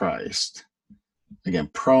 Jesus Christ. Again,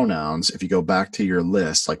 pronouns, if you go back to your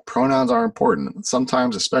list, like pronouns are important.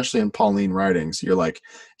 Sometimes, especially in Pauline writings, you're like,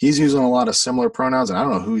 he's using a lot of similar pronouns, and I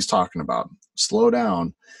don't know who he's talking about. Slow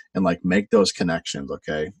down and like make those connections,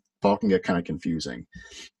 okay? Paul can get kind of confusing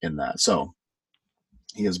in that. So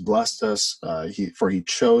he has blessed us, for he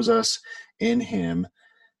chose us in him.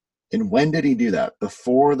 And when did he do that?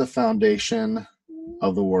 Before the foundation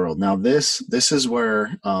of the world. Now, this is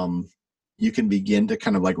where you can begin to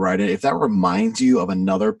kind of like write it. If that reminds you of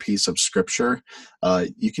another piece of scripture,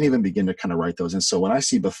 you can even begin to kind of write those in. So when I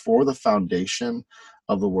see before the foundation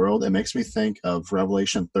of the world, it makes me think of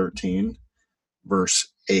Revelation 13, verse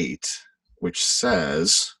 8, which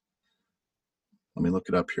says, let me look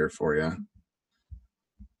it up here for you.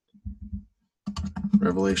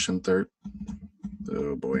 Revelation 13.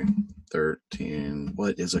 Oh boy, 13.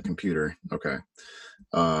 What is a computer? Okay.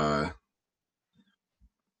 So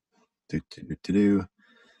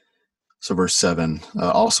verse 7,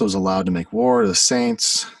 also is allowed to make war to the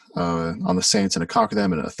saints, on the saints, and to conquer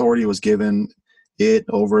them, and authority was given it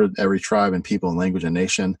over every tribe and people and language and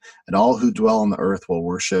nation, and all who dwell on the earth will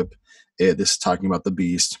worship it. This is talking about the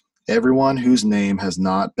beast. Everyone whose name has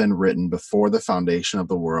not been written before the foundation of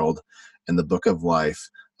the world in the book of life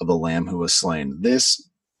of the Lamb who was slain.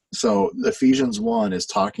 So Ephesians 1 is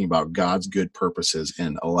talking about God's good purposes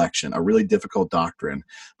in election, a really difficult doctrine,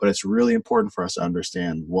 but it's really important for us to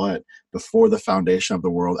understand what before the foundation of the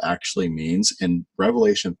world actually means. And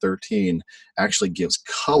Revelation 13 actually gives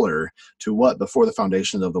color to what before the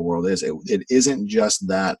foundation of the world is. It isn't just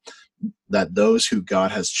that those who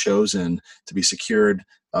God has chosen to be secured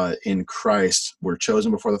in Christ were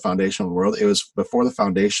chosen before the foundation of the world. It was before the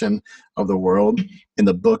foundation of the world in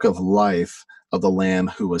the book of life of the Lamb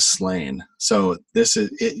who was slain. So this is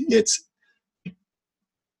it's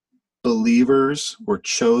believers were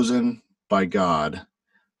chosen by God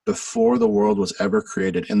before the world was ever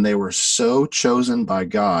created, and they were so chosen by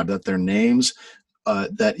God that their names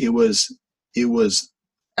that it was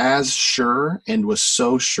as sure and was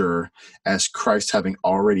so sure as Christ having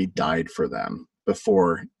already died for them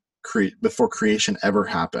before creation ever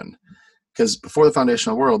happened. Because before the foundation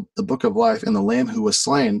of the world, the book of life and the Lamb who was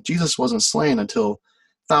slain, Jesus wasn't slain until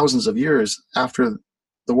thousands of years after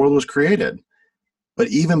the world was created. But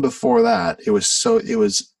even before that, it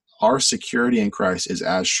was our security in Christ is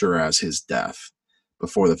as sure as his death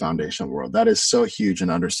before the foundation of the world. That is so huge in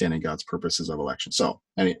understanding God's purposes of election. So,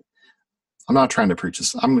 I'm not trying to preach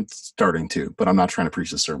this. I'm starting to, but I'm not trying to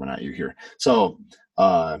preach a sermon at you here. So,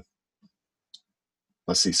 let's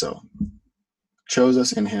see. So, chose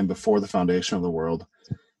us in him before the foundation of the world.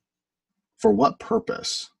 For what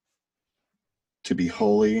purpose? To be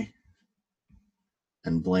holy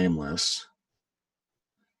and blameless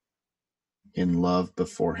in love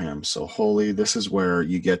before him. So holy, this is where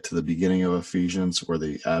you get to the beginning of Ephesians, where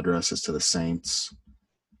the address is to the saints.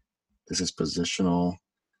 This is positional.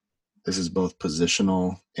 This is both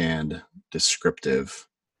positional and descriptive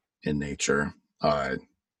in nature.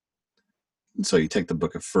 So you take the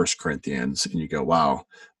book of 1 Corinthians and you go, wow,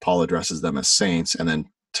 Paul addresses them as saints and then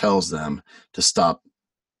tells them to stop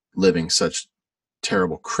living such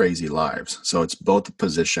terrible, crazy lives. So it's both a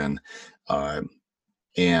position uh,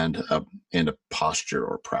 and a posture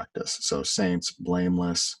or practice. So saints,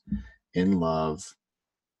 blameless, in love.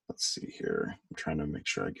 Let's see here. I'm trying to make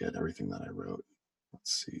sure I get everything that I wrote.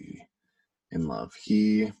 Let's see. In love.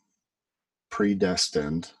 He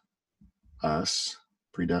predestined us.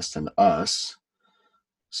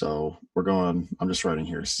 So we're going, I'm just writing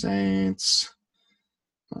here, saints,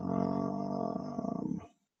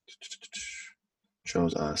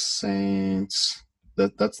 chose us, saints.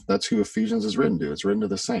 That's who Ephesians is written to. It's written to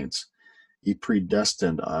the saints. He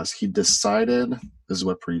predestined us. He decided, this is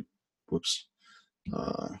what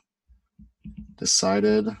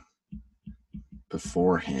decided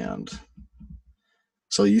beforehand.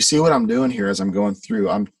 So you see what I'm doing here as I'm going through.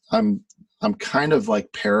 I'm kind of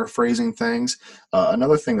like paraphrasing things.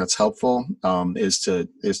 Another thing that's helpful is to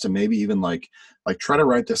maybe even like try to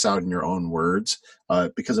write this out in your own words,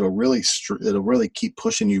 because it'll really keep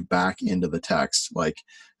pushing you back into the text. Like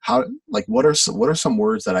what are some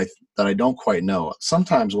words that I don't quite know.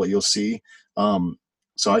 Sometimes what you'll see.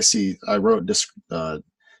 So I wrote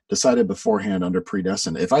decided beforehand under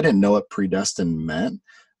predestined. If I didn't know what predestined meant,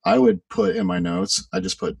 I would put in my notes, I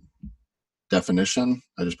just put definition.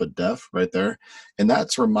 I just put def right there. And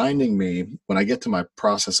that's reminding me when I get to my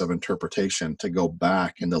process of interpretation to go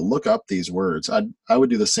back and to look up these words. I would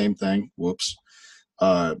do the same thing.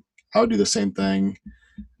 I would do the same thing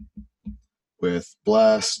with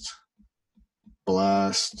blessed,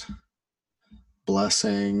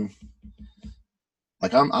 blessing.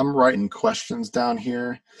 Like I'm writing questions down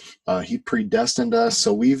here. He predestined us.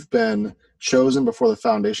 So we've been chosen before the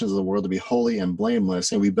foundations of the world to be holy and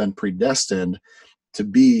blameless, and we've been predestined to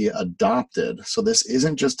be adopted. So this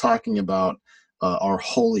isn't just talking about our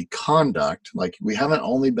holy conduct. Like we haven't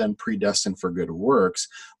only been predestined for good works,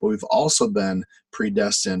 but we've also been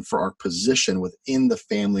predestined for our position within the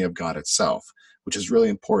family of God itself, which is really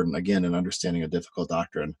important, again, in understanding a difficult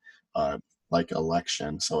doctrine like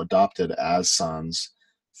election. So adopted as sons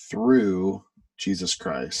through Jesus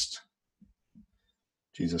Christ.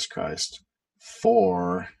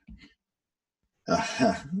 For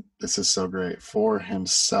this is so great, for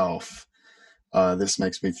himself. This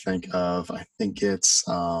makes me think of, I think it's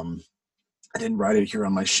I didn't write it here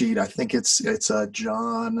on my sheet. I think it's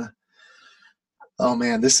John. Oh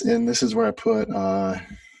man, this is where I put I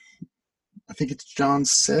think it's John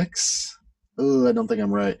 6. Oh, I don't think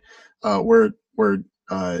I'm right. Where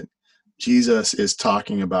Jesus is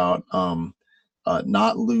talking about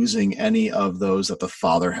not losing any of those that the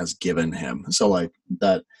Father has given him. So like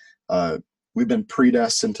that, we've been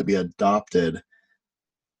predestined to be adopted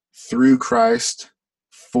through Christ,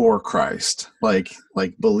 for Christ. Like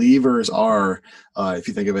believers are, if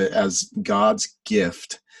you think of it as God's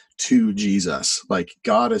gift to Jesus, like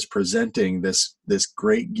God is presenting this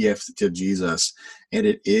great gift to Jesus, and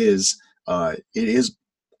it is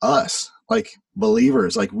us, like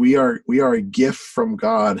believers. Like we are a gift from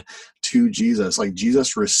God to Jesus. Like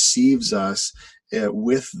Jesus receives us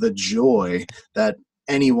with the joy that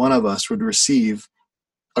any one of us would receive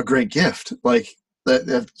a great gift. Like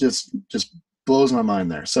that just blows my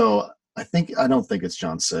mind there. So I don't think it's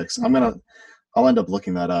John 6. I'll end up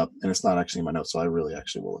looking that up, and it's not actually in my notes, so I really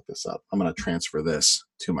actually will look this up. I'm going to transfer this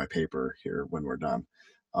to my paper here when we're done.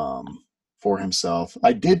 For himself,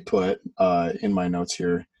 I did put in my notes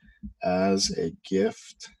here, as a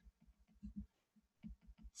gift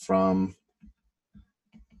from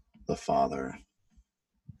the Father.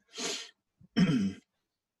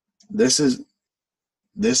 This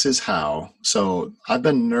is how. So I've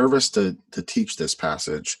been nervous to teach this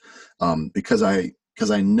passage because I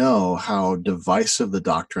know how divisive the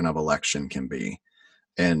doctrine of election can be.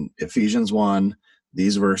 And Ephesians 1,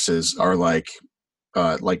 these verses are like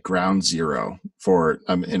ground zero for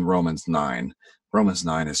in Romans 9. Romans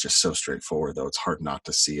 9 is just so straightforward, though it's hard not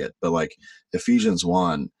to see it. But like Ephesians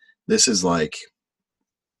 1, this is like,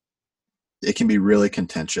 it can be really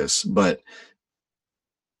contentious. But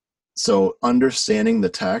so understanding the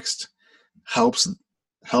text helps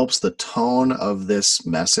the tone of this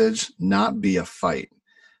message not be a fight,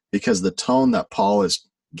 because the tone that Paul is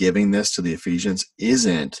giving this to the Ephesians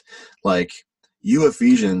isn't like, you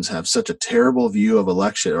Ephesians have such a terrible view of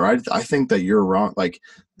election, or I think that you're wrong. Like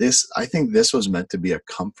this, I think this was meant to be a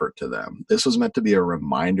comfort to them. This was meant to be a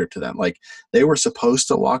reminder to them. Like they were supposed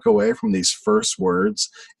to walk away from these first words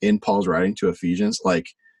in Paul's writing to Ephesians, like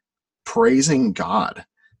praising God,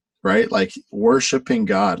 right? Like worshiping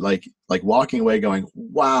God, like walking away going,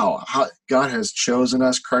 wow, how God has chosen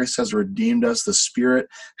us. Christ has redeemed us. The Spirit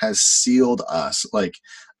has sealed us. Like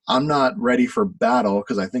I'm not ready for battle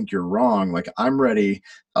because I think you're wrong. Like I'm ready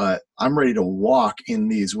to walk in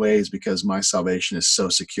these ways because my salvation is so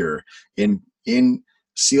secure in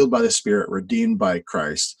sealed by the Spirit, redeemed by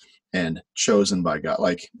Christ, and chosen by God.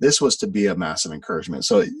 Like this was to be a massive encouragement.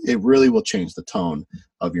 So it really will change the tone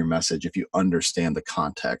of your message if you understand the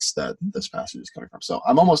context that this passage is coming from. So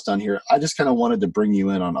I'm almost done here. I just kind of wanted to bring you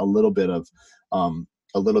in on a little bit of kind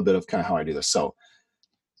of how I do this. So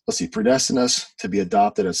let's see, predestined us to be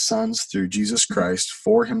adopted as sons through Jesus Christ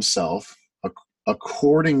for himself,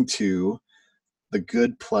 according to the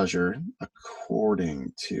good pleasure,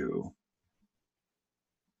 according to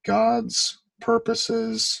God's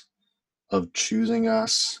purposes of choosing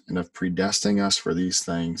us and of predestining us for these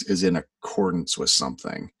things is in accordance with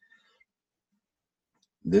something.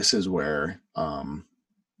 This is where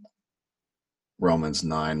Romans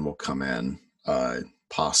 9 will come in,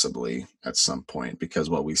 possibly at some point, because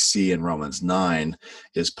what we see in Romans 9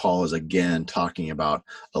 is Paul is again talking about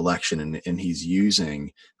election, and he's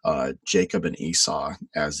using Jacob and Esau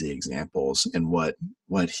as the examples. And what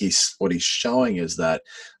he's showing is that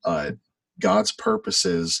God's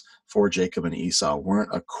purposes for Jacob and Esau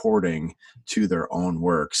weren't according to their own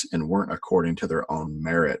works and weren't according to their own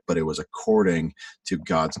merit, but it was according to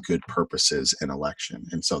God's good purposes and election.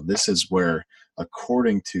 And so this is where,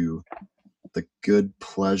 according to the good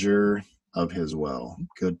pleasure of his will,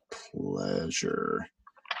 good pleasure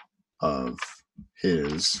of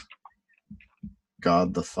his,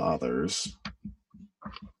 God the Father's,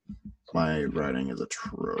 my writing is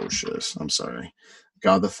atrocious, I'm sorry,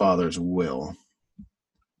 God the Father's will,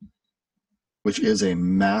 which is a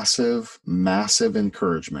massive, massive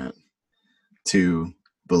encouragement to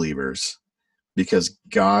believers, because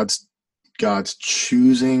God's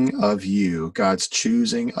choosing of you, God's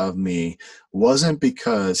choosing of me, wasn't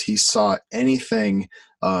because he saw anything.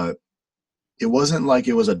 It wasn't like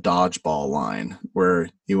it was a dodgeball line where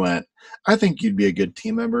he went, I think you'd be a good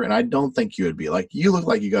team member, and I don't think you would be. Like, you look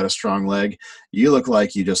like you got a strong leg. You look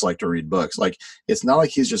like you just like to read books. Like, it's not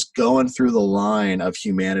like he's just going through the line of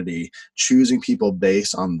humanity, choosing people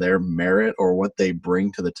based on their merit or what they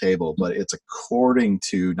bring to the table, but it's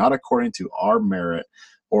not according to our merit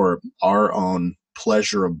or our own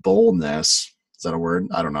pleasurableness. Is that a word?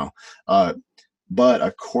 I don't know. But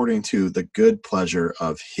according to the good pleasure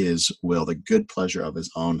of his will, the good pleasure of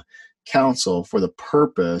his own counsel, for the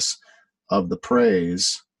purpose of the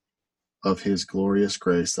praise of his glorious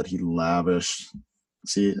grace that he lavished.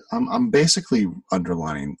 See, I'm basically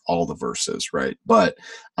underlining all the verses, right? But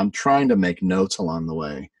I'm trying to make notes along the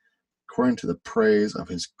way. According to the praise of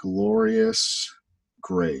his glorious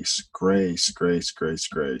grace, grace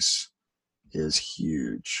is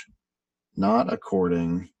huge. Not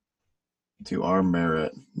according to our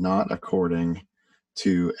merit, not according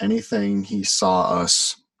to anything he saw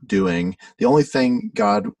us doing. The only thing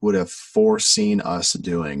God would have foreseen us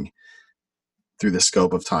doing through the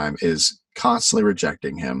scope of time is constantly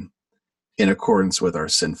rejecting him in accordance with our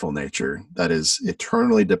sinful nature that is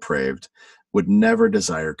eternally depraved, would never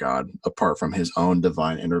desire God apart from his own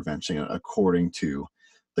divine intervention according to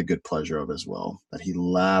the good pleasure of his will that he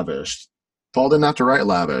lavished. Paul didn't have to write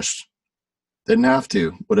lavished. Didn't have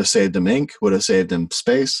to. Would have saved him ink, would have saved him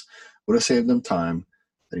space, would have saved him time.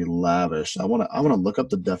 That he lavished. I want to look up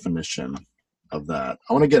the definition of that.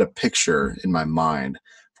 I want to get a picture in my mind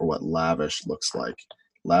for what lavish looks like.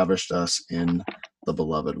 Lavished us in the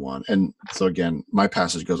beloved one. And so again, my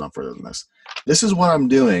passage goes on further than this. This is what I'm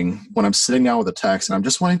doing when I'm sitting down with a text and I'm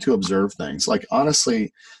just wanting to observe things. Like,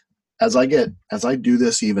 honestly, as I do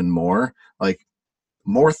this even more, like,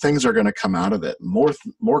 more things are going to come out of it.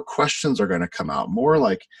 More questions are going to come out. More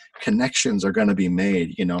like connections are going to be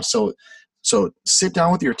made, So sit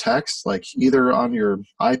down with your text, like either on your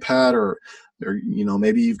iPad or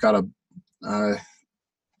maybe you've got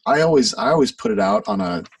I always put it out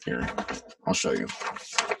on here. I'll show you.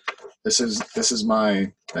 This is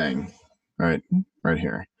my thing, right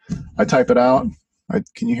here. I type it out.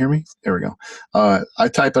 Can you hear me? There we go. I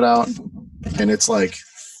type it out and it's like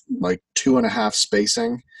 2.5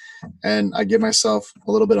 spacing, and I give myself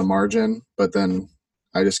a little bit of margin, but then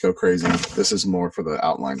I just go crazy. This is more for the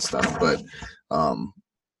outline stuff, but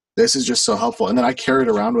this is just so helpful. And then I carry it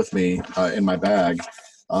around with me in my bag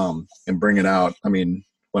and bring it out. I mean,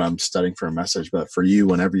 when I'm studying for a message, but for you,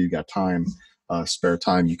 whenever you got time, spare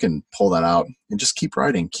time, you can pull that out and just keep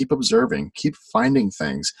writing, keep observing, keep finding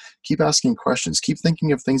things, keep asking questions, keep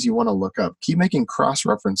thinking of things you want to look up, keep making cross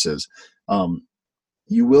references.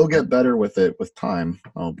 You will get better with it with time.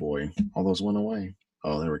 Oh boy, all those went away.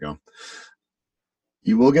 Oh, there we go.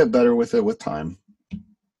 You will get better with it with time.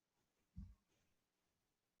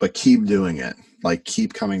 but keep doing it. Like,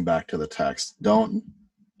 keep coming back to the text. Don't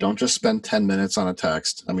just spend 10 minutes on a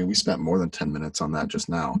text. I mean, we spent more than 10 minutes on that just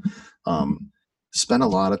now. Spend a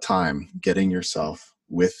lot of time getting yourself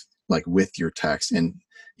with your text. And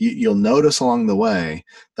you'll notice along the way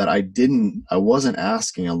that I wasn't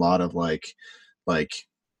asking a lot of like,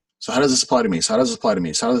 so how does this apply to me? So how does this apply to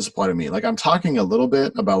me? So how does this apply to me? Like, I'm talking a little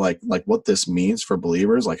bit about like what this means for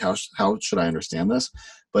believers. Like, how should I understand this?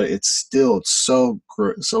 But it's still so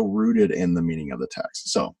rooted in the meaning of the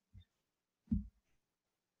text. So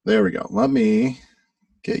there we go. Let me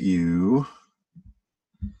get you.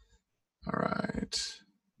 All right.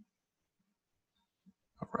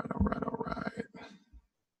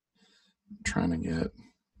 I'm trying to get,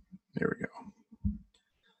 there we go.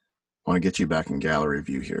 I want to get you back in gallery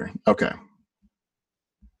view here. Okay.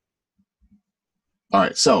 All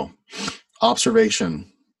right. So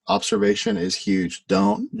observation is huge.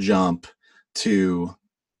 Don't jump to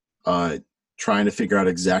trying to figure out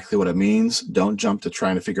exactly what it means. Don't jump to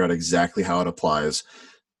trying to figure out exactly how it applies.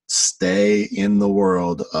 Stay in the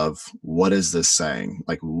world of what is this saying?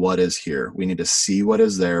 Like, what is here? We need to see what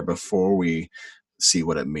is there before we see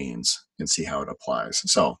what it means and see how it applies.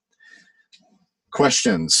 So,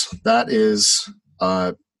 questions. That is,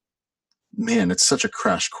 man, it's such a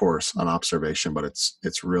crash course on observation, but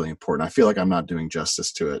it's really important. I feel like I'm not doing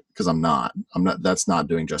justice to it because I'm not. That's not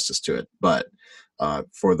doing justice to it. But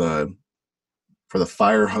for the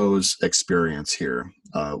fire hose experience here,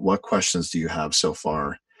 what questions do you have so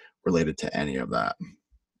far related to any of that?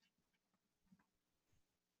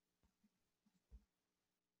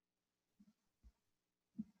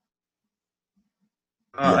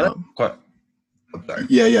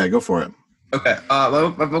 Yeah. Yeah, go for it. Okay.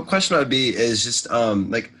 My question would be is just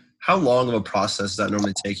like how long of a process does that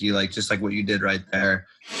normally take you? Like just like what you did right there,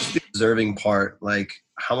 just the observing part. Like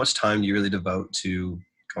how much time do you really devote to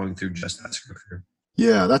going through just that scripture?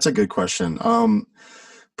 Yeah, that's a good question.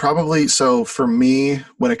 Probably. So for me,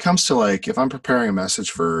 when it comes to like, if I'm preparing a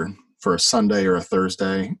message for a Sunday or a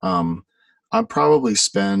Thursday, I probably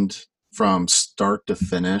spend from start to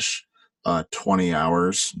finish 20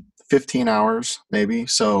 hours, 15 hours maybe.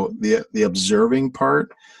 So the observing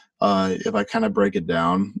part, if I kind of break it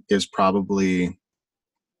down, is probably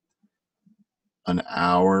an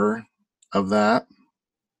hour of that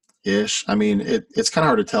ish. I mean, it's kind of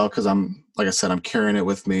hard to tell because like I said, I'm carrying it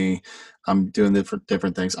with me. I'm doing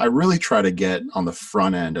different things. I really try to get on the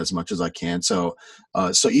front end as much as I can. So,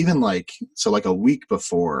 even like a week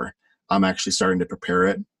before I'm actually starting to prepare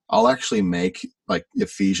it, I'll actually make like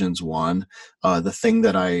Ephesians 1, the thing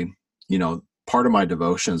that part of my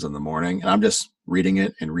devotions in the morning, and I'm just reading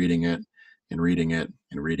it and reading it and reading it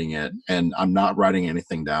and reading it, and I'm not writing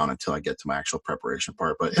anything down until I get to my actual preparation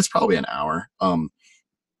part. But it's probably an hour.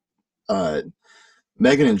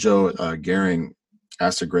 Megan and Joe Gehring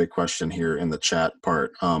asked a great question here in the chat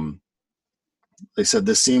part. They said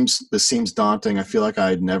this seems daunting. I feel like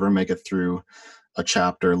I'd never make it through a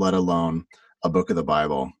chapter, let alone a book of the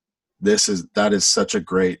Bible. That is such a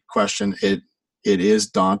great question. It is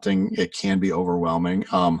daunting. It can be overwhelming.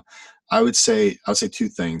 I would say two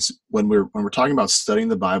things. When we're talking about studying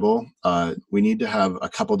the Bible, we need to have a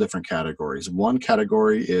couple different categories. One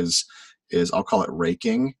category is I'll call it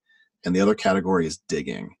raking, and the other category is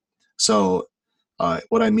digging. So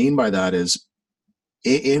what I mean by that is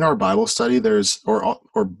in our Bible study, there's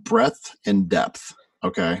or breadth and depth.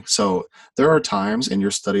 Okay, so there are times in your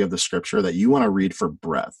study of the scripture that you want to read for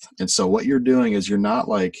breadth, and so what you're doing is you're not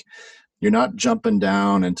jumping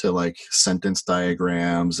down into like sentence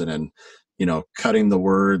diagrams and then cutting the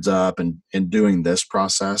words up and doing this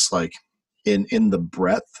process. Like in the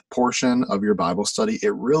breadth portion of your Bible study,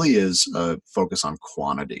 it really is a focus on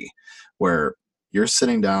quantity, where you're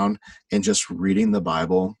sitting down and just reading the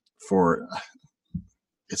Bible for,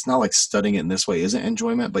 it's not like studying it in this way isn't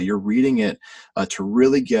enjoyment, but you're reading it to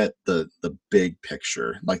really get the big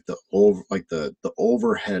picture, like the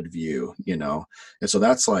overhead view, And so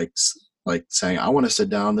that's like saying, I want to sit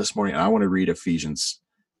down this morning and I want to read Ephesians,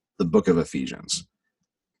 the book of Ephesians,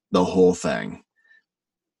 the whole thing.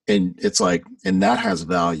 And it's like, and that has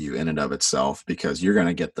value in and of itself, because you're going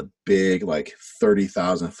to get the big, like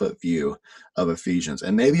 30,000 foot view of Ephesians.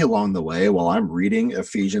 And maybe along the way, while I'm reading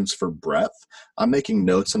Ephesians for breadth, I'm making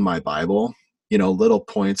notes in my Bible, little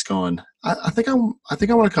points going, I think I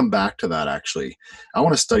want to come back to that. Actually, I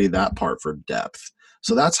want to study that part for depth.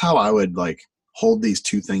 So that's how I would like hold these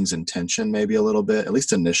two things in tension, maybe a little bit, at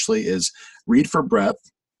least initially, is read for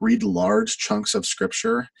breadth, read large chunks of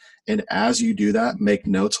scripture. And as you do that, make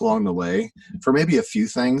notes along the way for maybe a few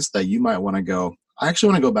things that you might want to go, I actually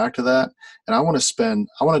want to go back to that, and I want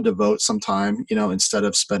to devote some time, instead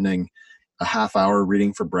of spending a half hour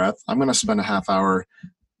reading for breath, I'm going to spend a half hour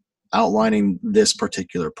outlining this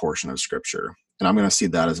particular portion of scripture, and I'm going to see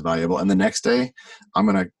that as valuable. And the next day, I'm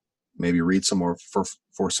going to maybe read some more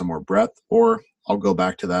for some more breadth, or I'll go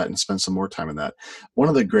back to that and spend some more time in that. One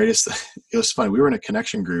of the greatest, it was funny. We were in a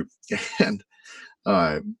connection group, and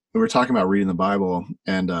we were talking about reading the Bible,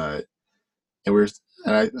 and I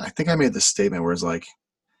think I made this statement where it's like,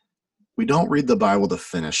 we don't read the Bible to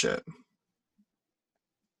finish it.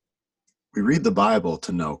 We read the Bible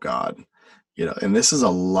to know God. And this is a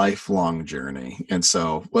lifelong journey. And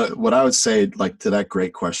so what I would say, like, to that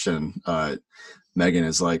great question, Megan,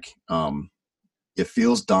 is like, it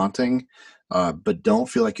feels daunting, but don't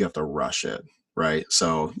feel like you have to rush it. Right.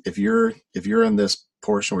 So if you're in this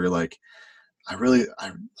portion where you're like,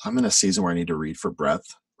 I'm in a season where I need to read for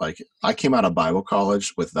breadth. Like, I came out of Bible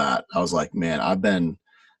college with that. I was like, man, I've been,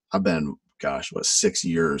 gosh, 6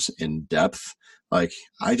 years in depth. Like,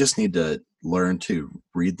 I just need to learn to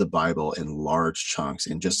read the Bible in large chunks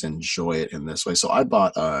and just enjoy it in this way. So I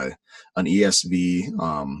bought an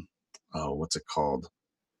ESV. What's it called?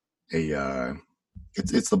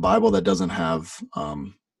 It's the Bible that doesn't have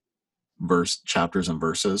chapters and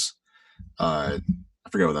verses. I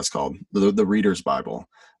forget what that's called. The Reader's Bible.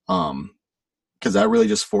 Because that really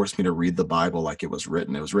just forced me to read the Bible like it was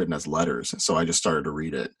written. It was written as letters, and so I just started to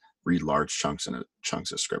read large chunks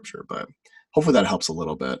of scripture. But hopefully that helps a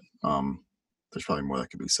little bit. There's probably more that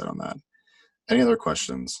could be said on that. Any other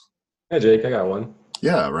questions? Hey, Jake, I got one.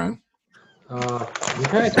 Yeah, Ryan. You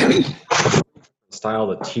kind of style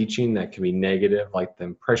of teaching that can be negative, like the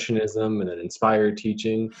impressionism and an inspired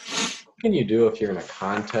teaching. What can you do if you're in a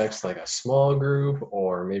context like a small group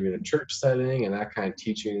or maybe in a church setting and that kind of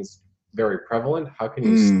teaching is very prevalent? How can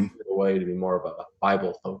you steer it away to be more of a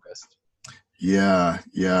Bible focused? Yeah.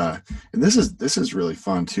 And this is really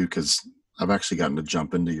fun too, because I've actually gotten to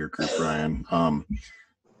jump into your group, Ryan.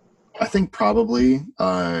 I think probably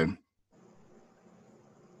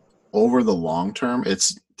over the long term,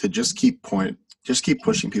 it's to just keep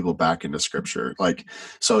pushing people back into scripture. Like,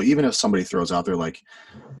 so even if somebody throws out there like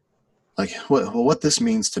what this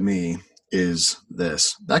means to me is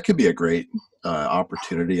this, that could be a great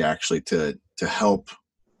opportunity actually to help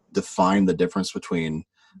define the difference between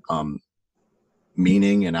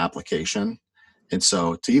meaning and application. And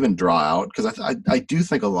so to even draw out, because I do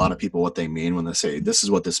think a lot of people, what they mean when they say, this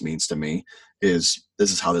is what this means to me, is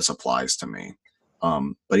this is how this applies to me.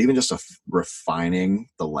 But even just refining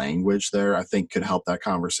the language there, I think could help that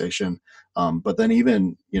conversation. But then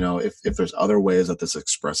even, if there's other ways that this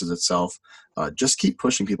expresses itself, just keep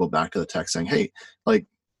pushing people back to the text saying, hey, like,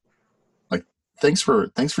 thanks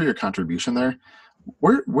for your contribution there.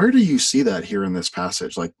 Where do you see that here in this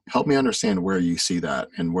passage? Like, help me understand where you see that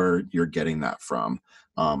and where you're getting that from.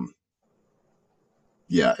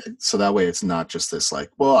 Yeah. So that way it's not just this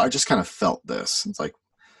like, well, I just kind of felt this. It's like,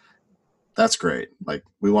 that's great. Like,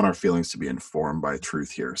 we want our feelings to be informed by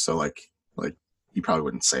truth here. So like you probably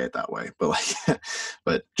wouldn't say it that way, but like,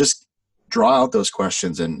 but just draw out those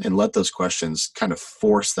questions and let those questions kind of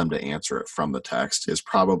force them to answer it from the text is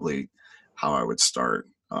probably how I would start.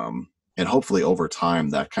 And hopefully over time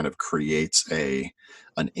that kind of creates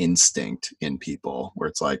an instinct in people where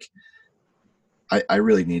it's like, I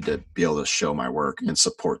really need to be able to show my work and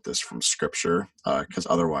support this from scripture, because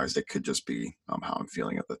otherwise it could just be how I'm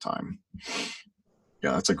feeling at the time.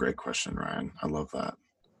 Yeah, that's a great question, Ryan. I love that.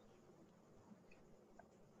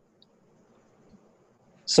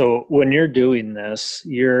 So when you're doing this,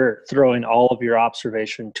 you're throwing all of your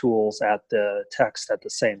observation tools at the text at the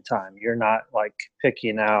same time. You're not like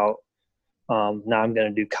picking out, now I'm going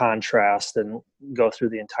to do contrast and go through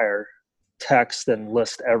the entire text and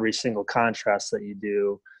list every single contrast that you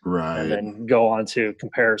do, right, and then go on to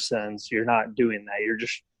comparisons. You're not doing that. You're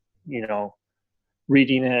just,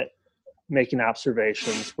 reading it, making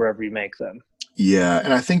observations wherever you make them. Yeah,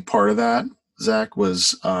 and I think part of that, Zach,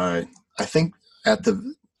 was I think at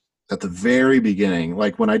the very beginning,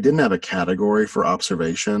 like when I didn't have a category for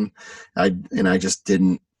observation, I just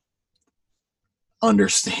didn't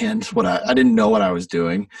understand I didn't know what I was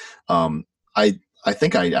doing. I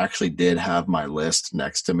think I actually did have my list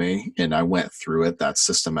next to me, and I went through it that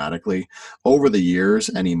systematically. Over the years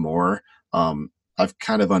anymore, I've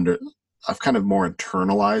kind of more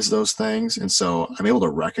internalized those things, and so I'm able to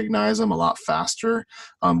recognize them a lot faster.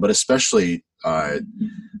 But especially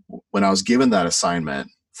when I was given that assignment,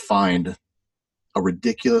 find a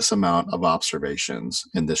ridiculous amount of observations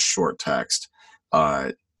in this short text.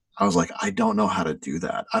 I was like, I don't know how to do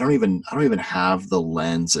that. I don't even have the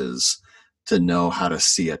lenses to know how to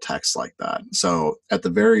see a text like that. So at the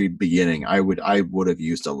very beginning, I would have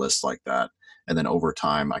used a list like that, and then over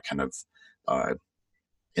time, I kind of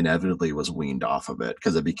inevitably was weaned off of it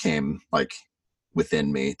because it became like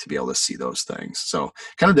within me to be able to see those things. So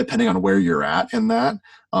kind of depending on where you're at in that,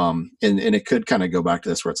 and it could kind of go back to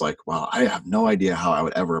this where it's like, wow, I have no idea how I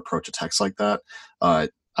would ever approach a text like that. I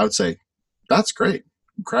would say, that's great.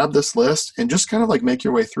 Grab this list and just kind of like make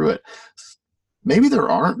your way through it. Maybe there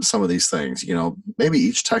aren't some of these things, maybe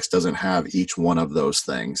each text doesn't have each one of those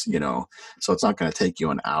things, so it's not going to take you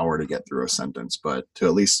an hour to get through a sentence, but to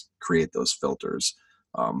at least create those filters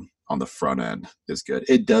on the front end is good.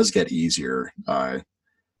 It does get easier.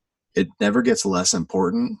 It never gets less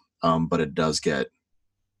important, but it does get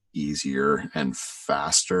easier and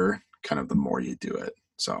faster kind of the more you do it.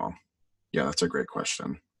 So yeah, that's a great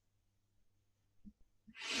question.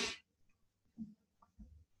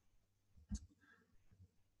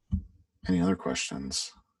 Any other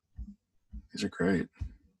questions? These are great.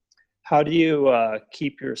 How do you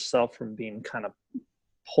keep yourself from being kind of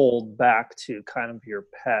pulled back to kind of your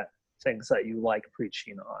pet things that you like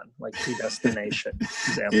preaching on, like predestination,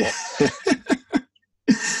 example?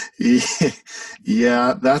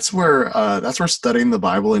 Yeah, that's where studying the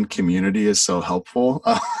Bible in community is so helpful.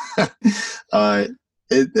 At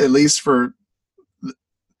least for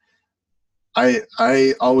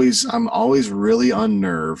I'm always really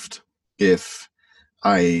unnerved if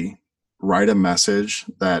I write a message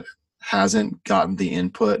that hasn't gotten the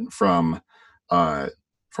input from our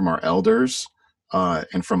elders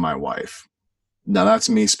and from my wife. Now that's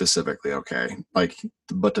me specifically, okay?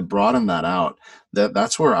 But to broaden that out,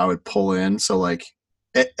 that's where I would pull in. So like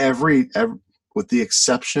every with the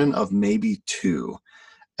exception of maybe 2,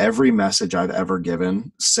 every message I've ever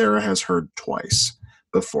given, Sarah has heard twice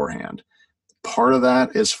beforehand. Part of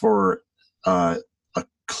that is for a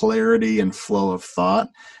clarity and flow of thought,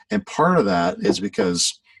 and part of that is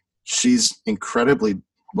because she's incredibly,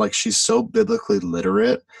 she's so biblically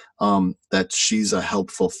literate that she's a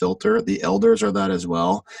helpful filter. The elders are that as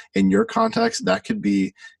well. In your context, that could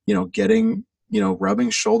be, getting,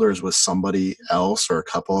 rubbing shoulders with somebody else or a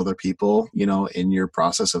couple other people, in your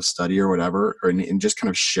process of study or whatever, and just kind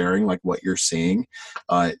of sharing like what you're seeing.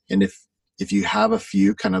 And if you have a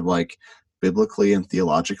few kind of like biblically and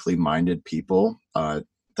theologically minded people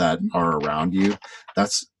that are around you,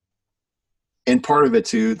 and part of it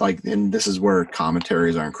too, and this is where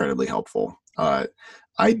commentaries are incredibly helpful.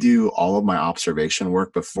 I do all of my observation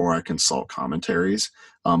work before I consult commentaries,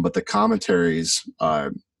 but the commentaries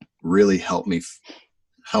really help me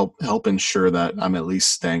help ensure that I'm at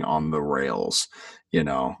least staying on the rails,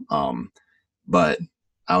 but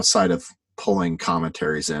outside of pulling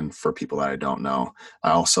commentaries in for people that I don't know,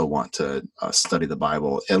 I also want to study the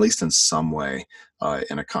Bible, at least in some way,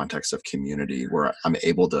 in a context of community where I'm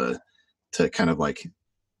able to kind of like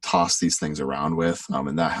toss these things around with,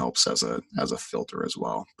 and that helps as a filter as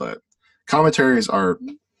well. But commentaries are,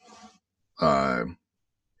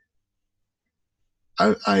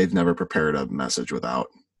 I've never prepared a message without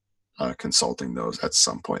consulting those at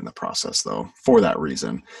some point in the process, though, for that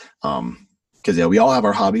reason. Because we all have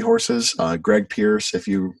our hobby horses. Greg Pierce, if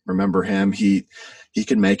you remember him, he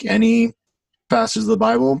can make any passage of the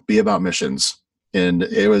Bible be about missions. And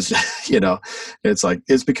it was,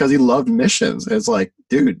 it's because he loved missions. It's like,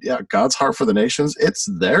 dude, yeah, God's heart for the nations, it's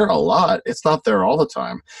there a lot. It's not there all the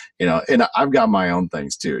time, and I've got my own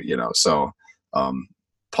things too, so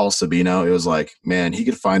Paul Sabino, it was like, man, he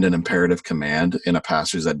could find an imperative command in a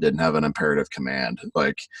passage that didn't have an imperative command.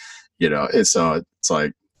 So it's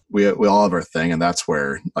like, we all have our thing, and that's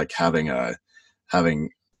where like having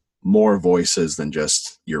more voices than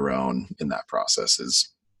just your own in that process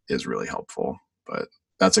is really helpful. But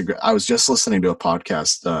I was just listening to a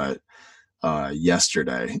podcast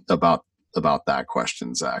yesterday about that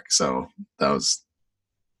question, Zach. So that was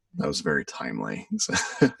very timely. So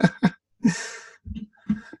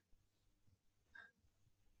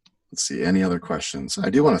let's see, any other questions? I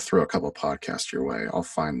do want to throw a couple podcasts your way. I'll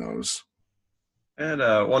find those. And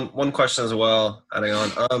one question as well, adding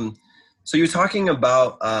on. So you're talking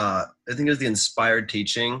about, I think it was the inspired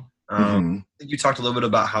teaching. Mm-hmm. I think you talked a little bit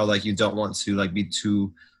about how you don't want to be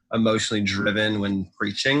too emotionally driven when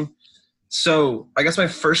preaching. So I guess my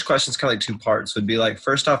first question is kind of 2 parts. Would be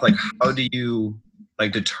first off, how do you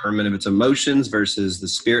determine if it's emotions versus the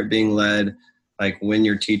Spirit being led, when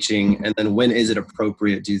you're teaching, and then when is it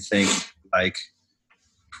appropriate, do you think,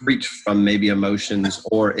 preach from maybe emotions,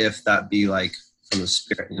 or if that be from the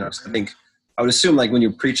Spirit? So I think I would assume when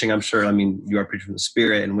you're preaching, I'm sure, you are preaching from the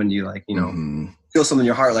Spirit, and when you mm-hmm. feel something in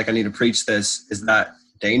your heart, I need to preach this, is that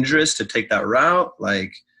dangerous to take that route?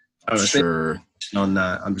 I don't know. Sure. On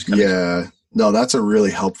that, I'm just kind of Yeah. No, that's a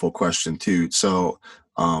really helpful question too. So,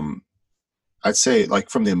 I'd say like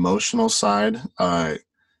from the emotional side,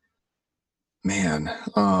 man,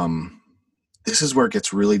 this is where it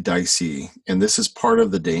gets really dicey, and this is part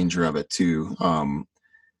of the danger of it too,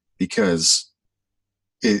 because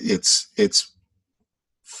it's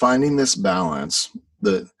finding this balance.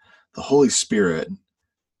 The Holy Spirit,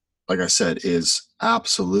 like I said, is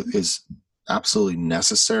absolutely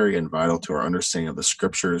necessary and vital to our understanding of the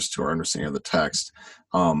scriptures, to our understanding of the text.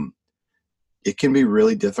 It can be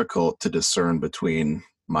really difficult to discern between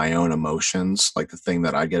my own emotions, like the thing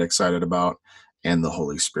that I get excited about, and the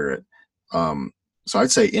Holy Spirit. So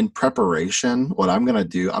I'd say in preparation, what I'm going to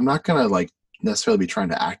do, I'm not going to like necessarily be trying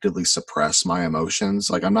to actively suppress my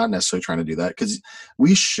emotions. Like I'm not necessarily trying to do that, because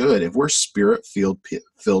we should, if we're spirit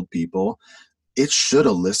filled people, it should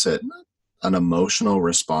elicit an emotional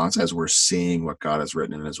response as we're seeing what God has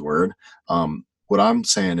written in his word. What I'm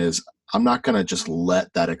saying is I'm not going to just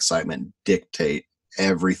let that excitement dictate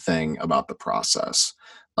everything about the process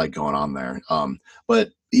like going on there. But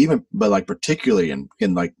like particularly in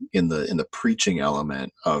the preaching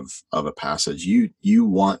element of a passage, you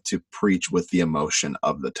want to preach with the emotion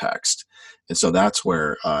of the text. And so that's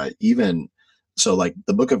where even so like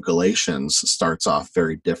the book of Galatians starts off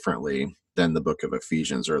very differently than the book of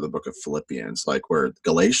Ephesians or the book of Philippians, like where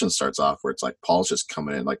Galatians starts off where it's like Paul's just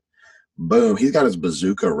coming in like boom, he's got his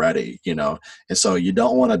bazooka ready, and so you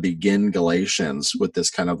don't want to begin Galatians with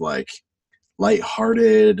this kind of like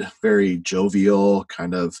lighthearted, very jovial,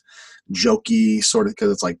 kind of jokey sort of,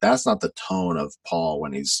 because it's like that's not the tone of Paul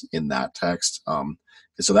when he's in that text. And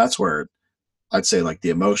so that's where I'd say like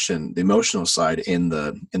the emotional side in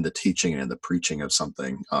the teaching and in the preaching of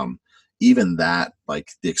something, even that,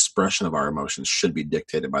 like the expression of our emotions should be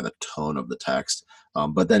dictated by the tone of the text.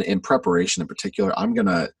 But then in preparation in particular, I'm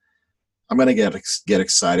gonna get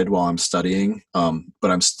excited while I'm studying,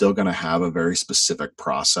 but I'm still gonna have a very specific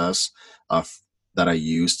process that I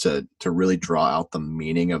use to really draw out the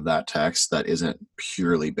meaning of that text that isn't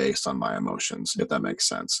purely based on my emotions, if that makes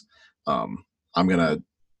sense. I'm gonna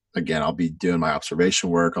Again, I'll be doing my observation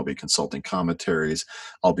work. I'll be consulting commentaries.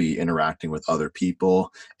 I'll be interacting with other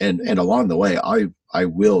people, and along the way, I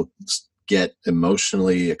will get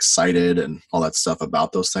emotionally excited and all that stuff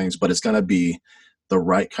about those things. But it's going to be the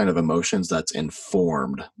right kind of emotions that's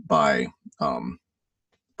informed by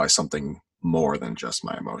something more than just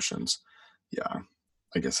my emotions. Yeah,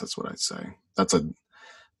 I guess that's what I'd say. That's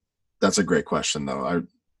a great question, though.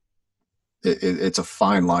 It's a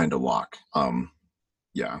fine line to walk.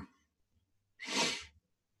 Yeah.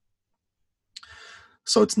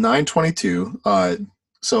 So it's 9:22.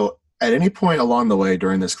 So at any point along the way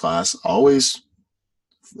during this class, always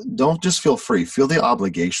don't just feel free. Feel the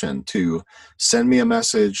obligation to send me a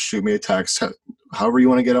message, shoot me a text, however you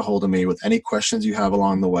want to get a hold of me with any questions you have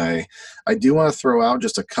along the way. I do want to throw out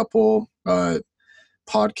just a couple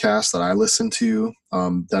podcasts that I listen to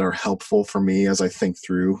that are helpful for me as I think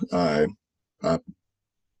through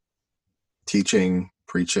teaching,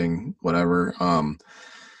 preaching, whatever.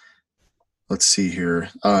 Let's see here.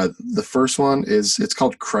 The first one it's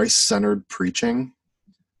called Christ-Centered Preaching,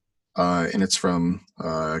 and it's from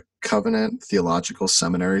Covenant Theological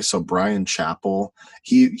Seminary. So Brian Chappell,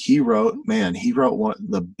 he wrote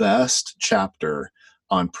the best chapter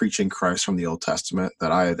on preaching Christ from the Old Testament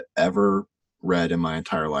that I have ever read in my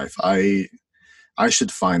entire life. I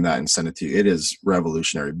should find that and send it to you. It is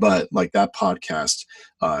revolutionary, but like that podcast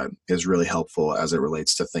is really helpful as it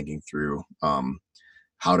relates to thinking through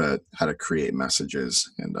how to create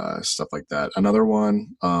messages and stuff like that. Another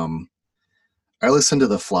one, I listen to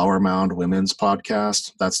the Flower Mound Women's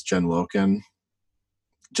podcast. That's Jen Wilkin.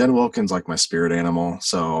 Jen Wilkin's like my spirit animal.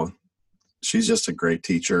 So she's just a great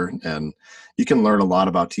teacher, and you can learn a lot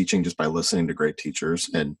about teaching just by listening to great teachers.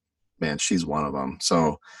 And man, she's one of them.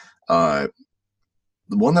 So the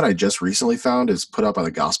one that I just recently found is put out by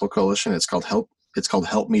the Gospel Coalition. It's called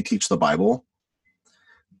Help Me Teach the Bible.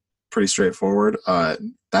 Pretty straightforward.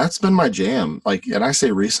 That's been my jam. Like, and I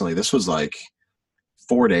say recently, this was like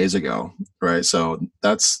 4 days ago, right? So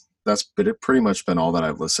that's pretty much been all that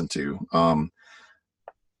I've listened to.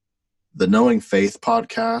 The Knowing Faith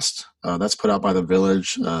podcast, that's put out by The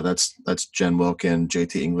Village. That's Jen Wilkin,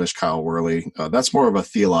 JT English, Kyle Worley. That's more of a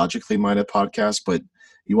theologically minded podcast, but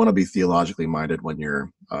you want to be theologically minded when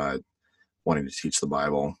you're wanting to teach the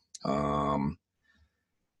Bible.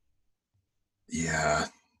 Yeah,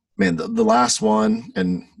 man, the last one,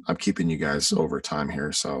 and I'm keeping you guys over time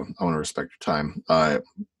here, so I want to respect your time.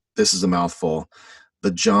 This is a mouthful.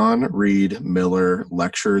 The John Reed Miller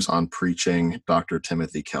Lectures on Preaching, Dr.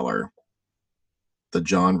 Timothy Keller. the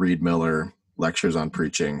John Reed Miller Lectures on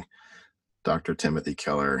Preaching, Dr. Timothy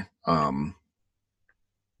Keller.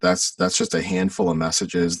 That's just a handful of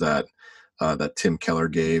messages that Tim Keller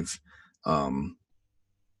gave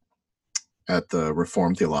at the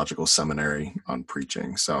Reformed Theological Seminary on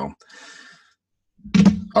preaching. So,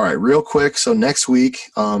 all right, real quick. So next week,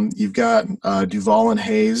 you've got Duvall and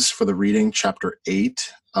Hayes for the reading, chapter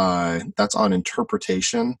 8. That's on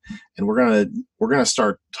interpretation, and we're gonna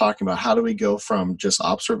start talking about how do we go from just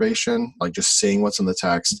observation, like just seeing what's in the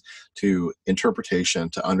text, to interpretation,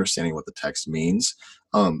 to understanding what the text means.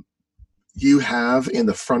 You have in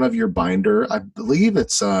the front of your binder, I believe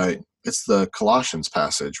it's the Colossians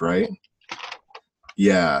passage, right?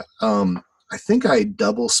 Yeah. I think I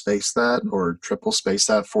double spaced that or triple spaced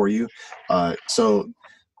that for you. So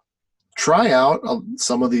try out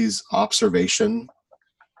some of these observation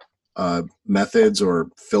methods or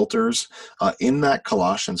filters in that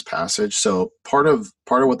Colossians passage. So part of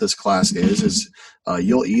what this class is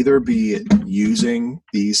you'll either be using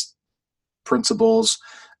these principles,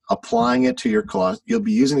 applying it to your you'll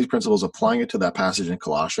be using these principles, applying it to that passage in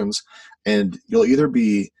Colossians, and you'll either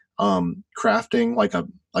be crafting like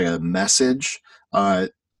a message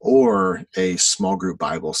or a small group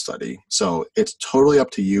Bible study. So it's totally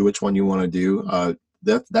up to you which one you want to do.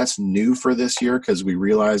 That's new for this year, because we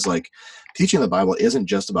realize like teaching the Bible isn't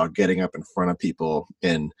just about getting up in front of people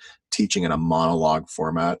and teaching in a monologue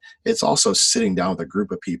format. It's also sitting down with a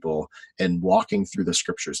group of people and walking through the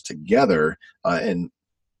scriptures together, and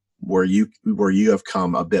where you have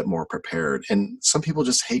come a bit more prepared. And some people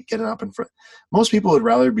just hate getting up in front. Most people would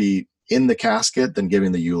rather be in the casket than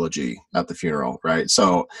giving the eulogy at the funeral, right?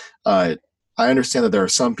 So I understand that there are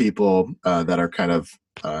some people that are kind of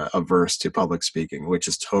averse to public speaking, which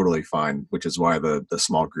is totally fine, which is why the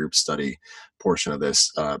small group study portion of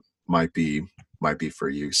this might be for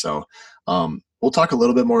you. So we'll talk a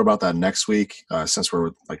little bit more about that next week, since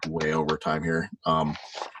we're like way over time here.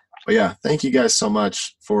 But yeah, thank you guys so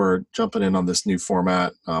much for jumping in on this new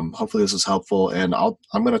format. Hopefully this is helpful, and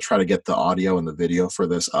I'm going to try to get the audio and the video for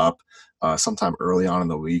this up sometime early on in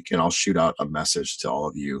the week, and I'll shoot out a message to all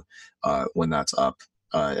of you when that's up,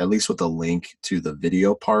 at least with the link to the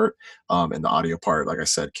video part, and the audio part. Like I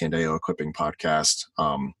said, Candeo Equipping Podcast,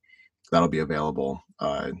 that'll be available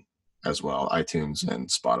as well, iTunes and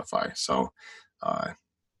Spotify. So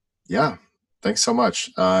yeah. Thanks so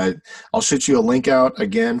much. I'll shoot you a link out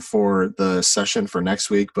again for the session for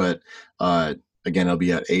next week, but again, it'll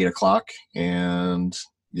be at 8:00. And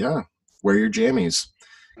yeah, wear your jammies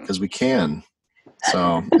because we can.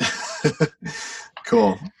 So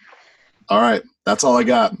cool. All right. That's all I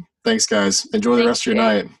got. Thanks, guys. Enjoy the rest of your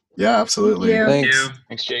night. Yeah, absolutely. Thank you. Thanks.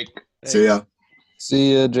 Thanks, Jake. See ya.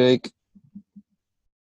 See ya, Jake.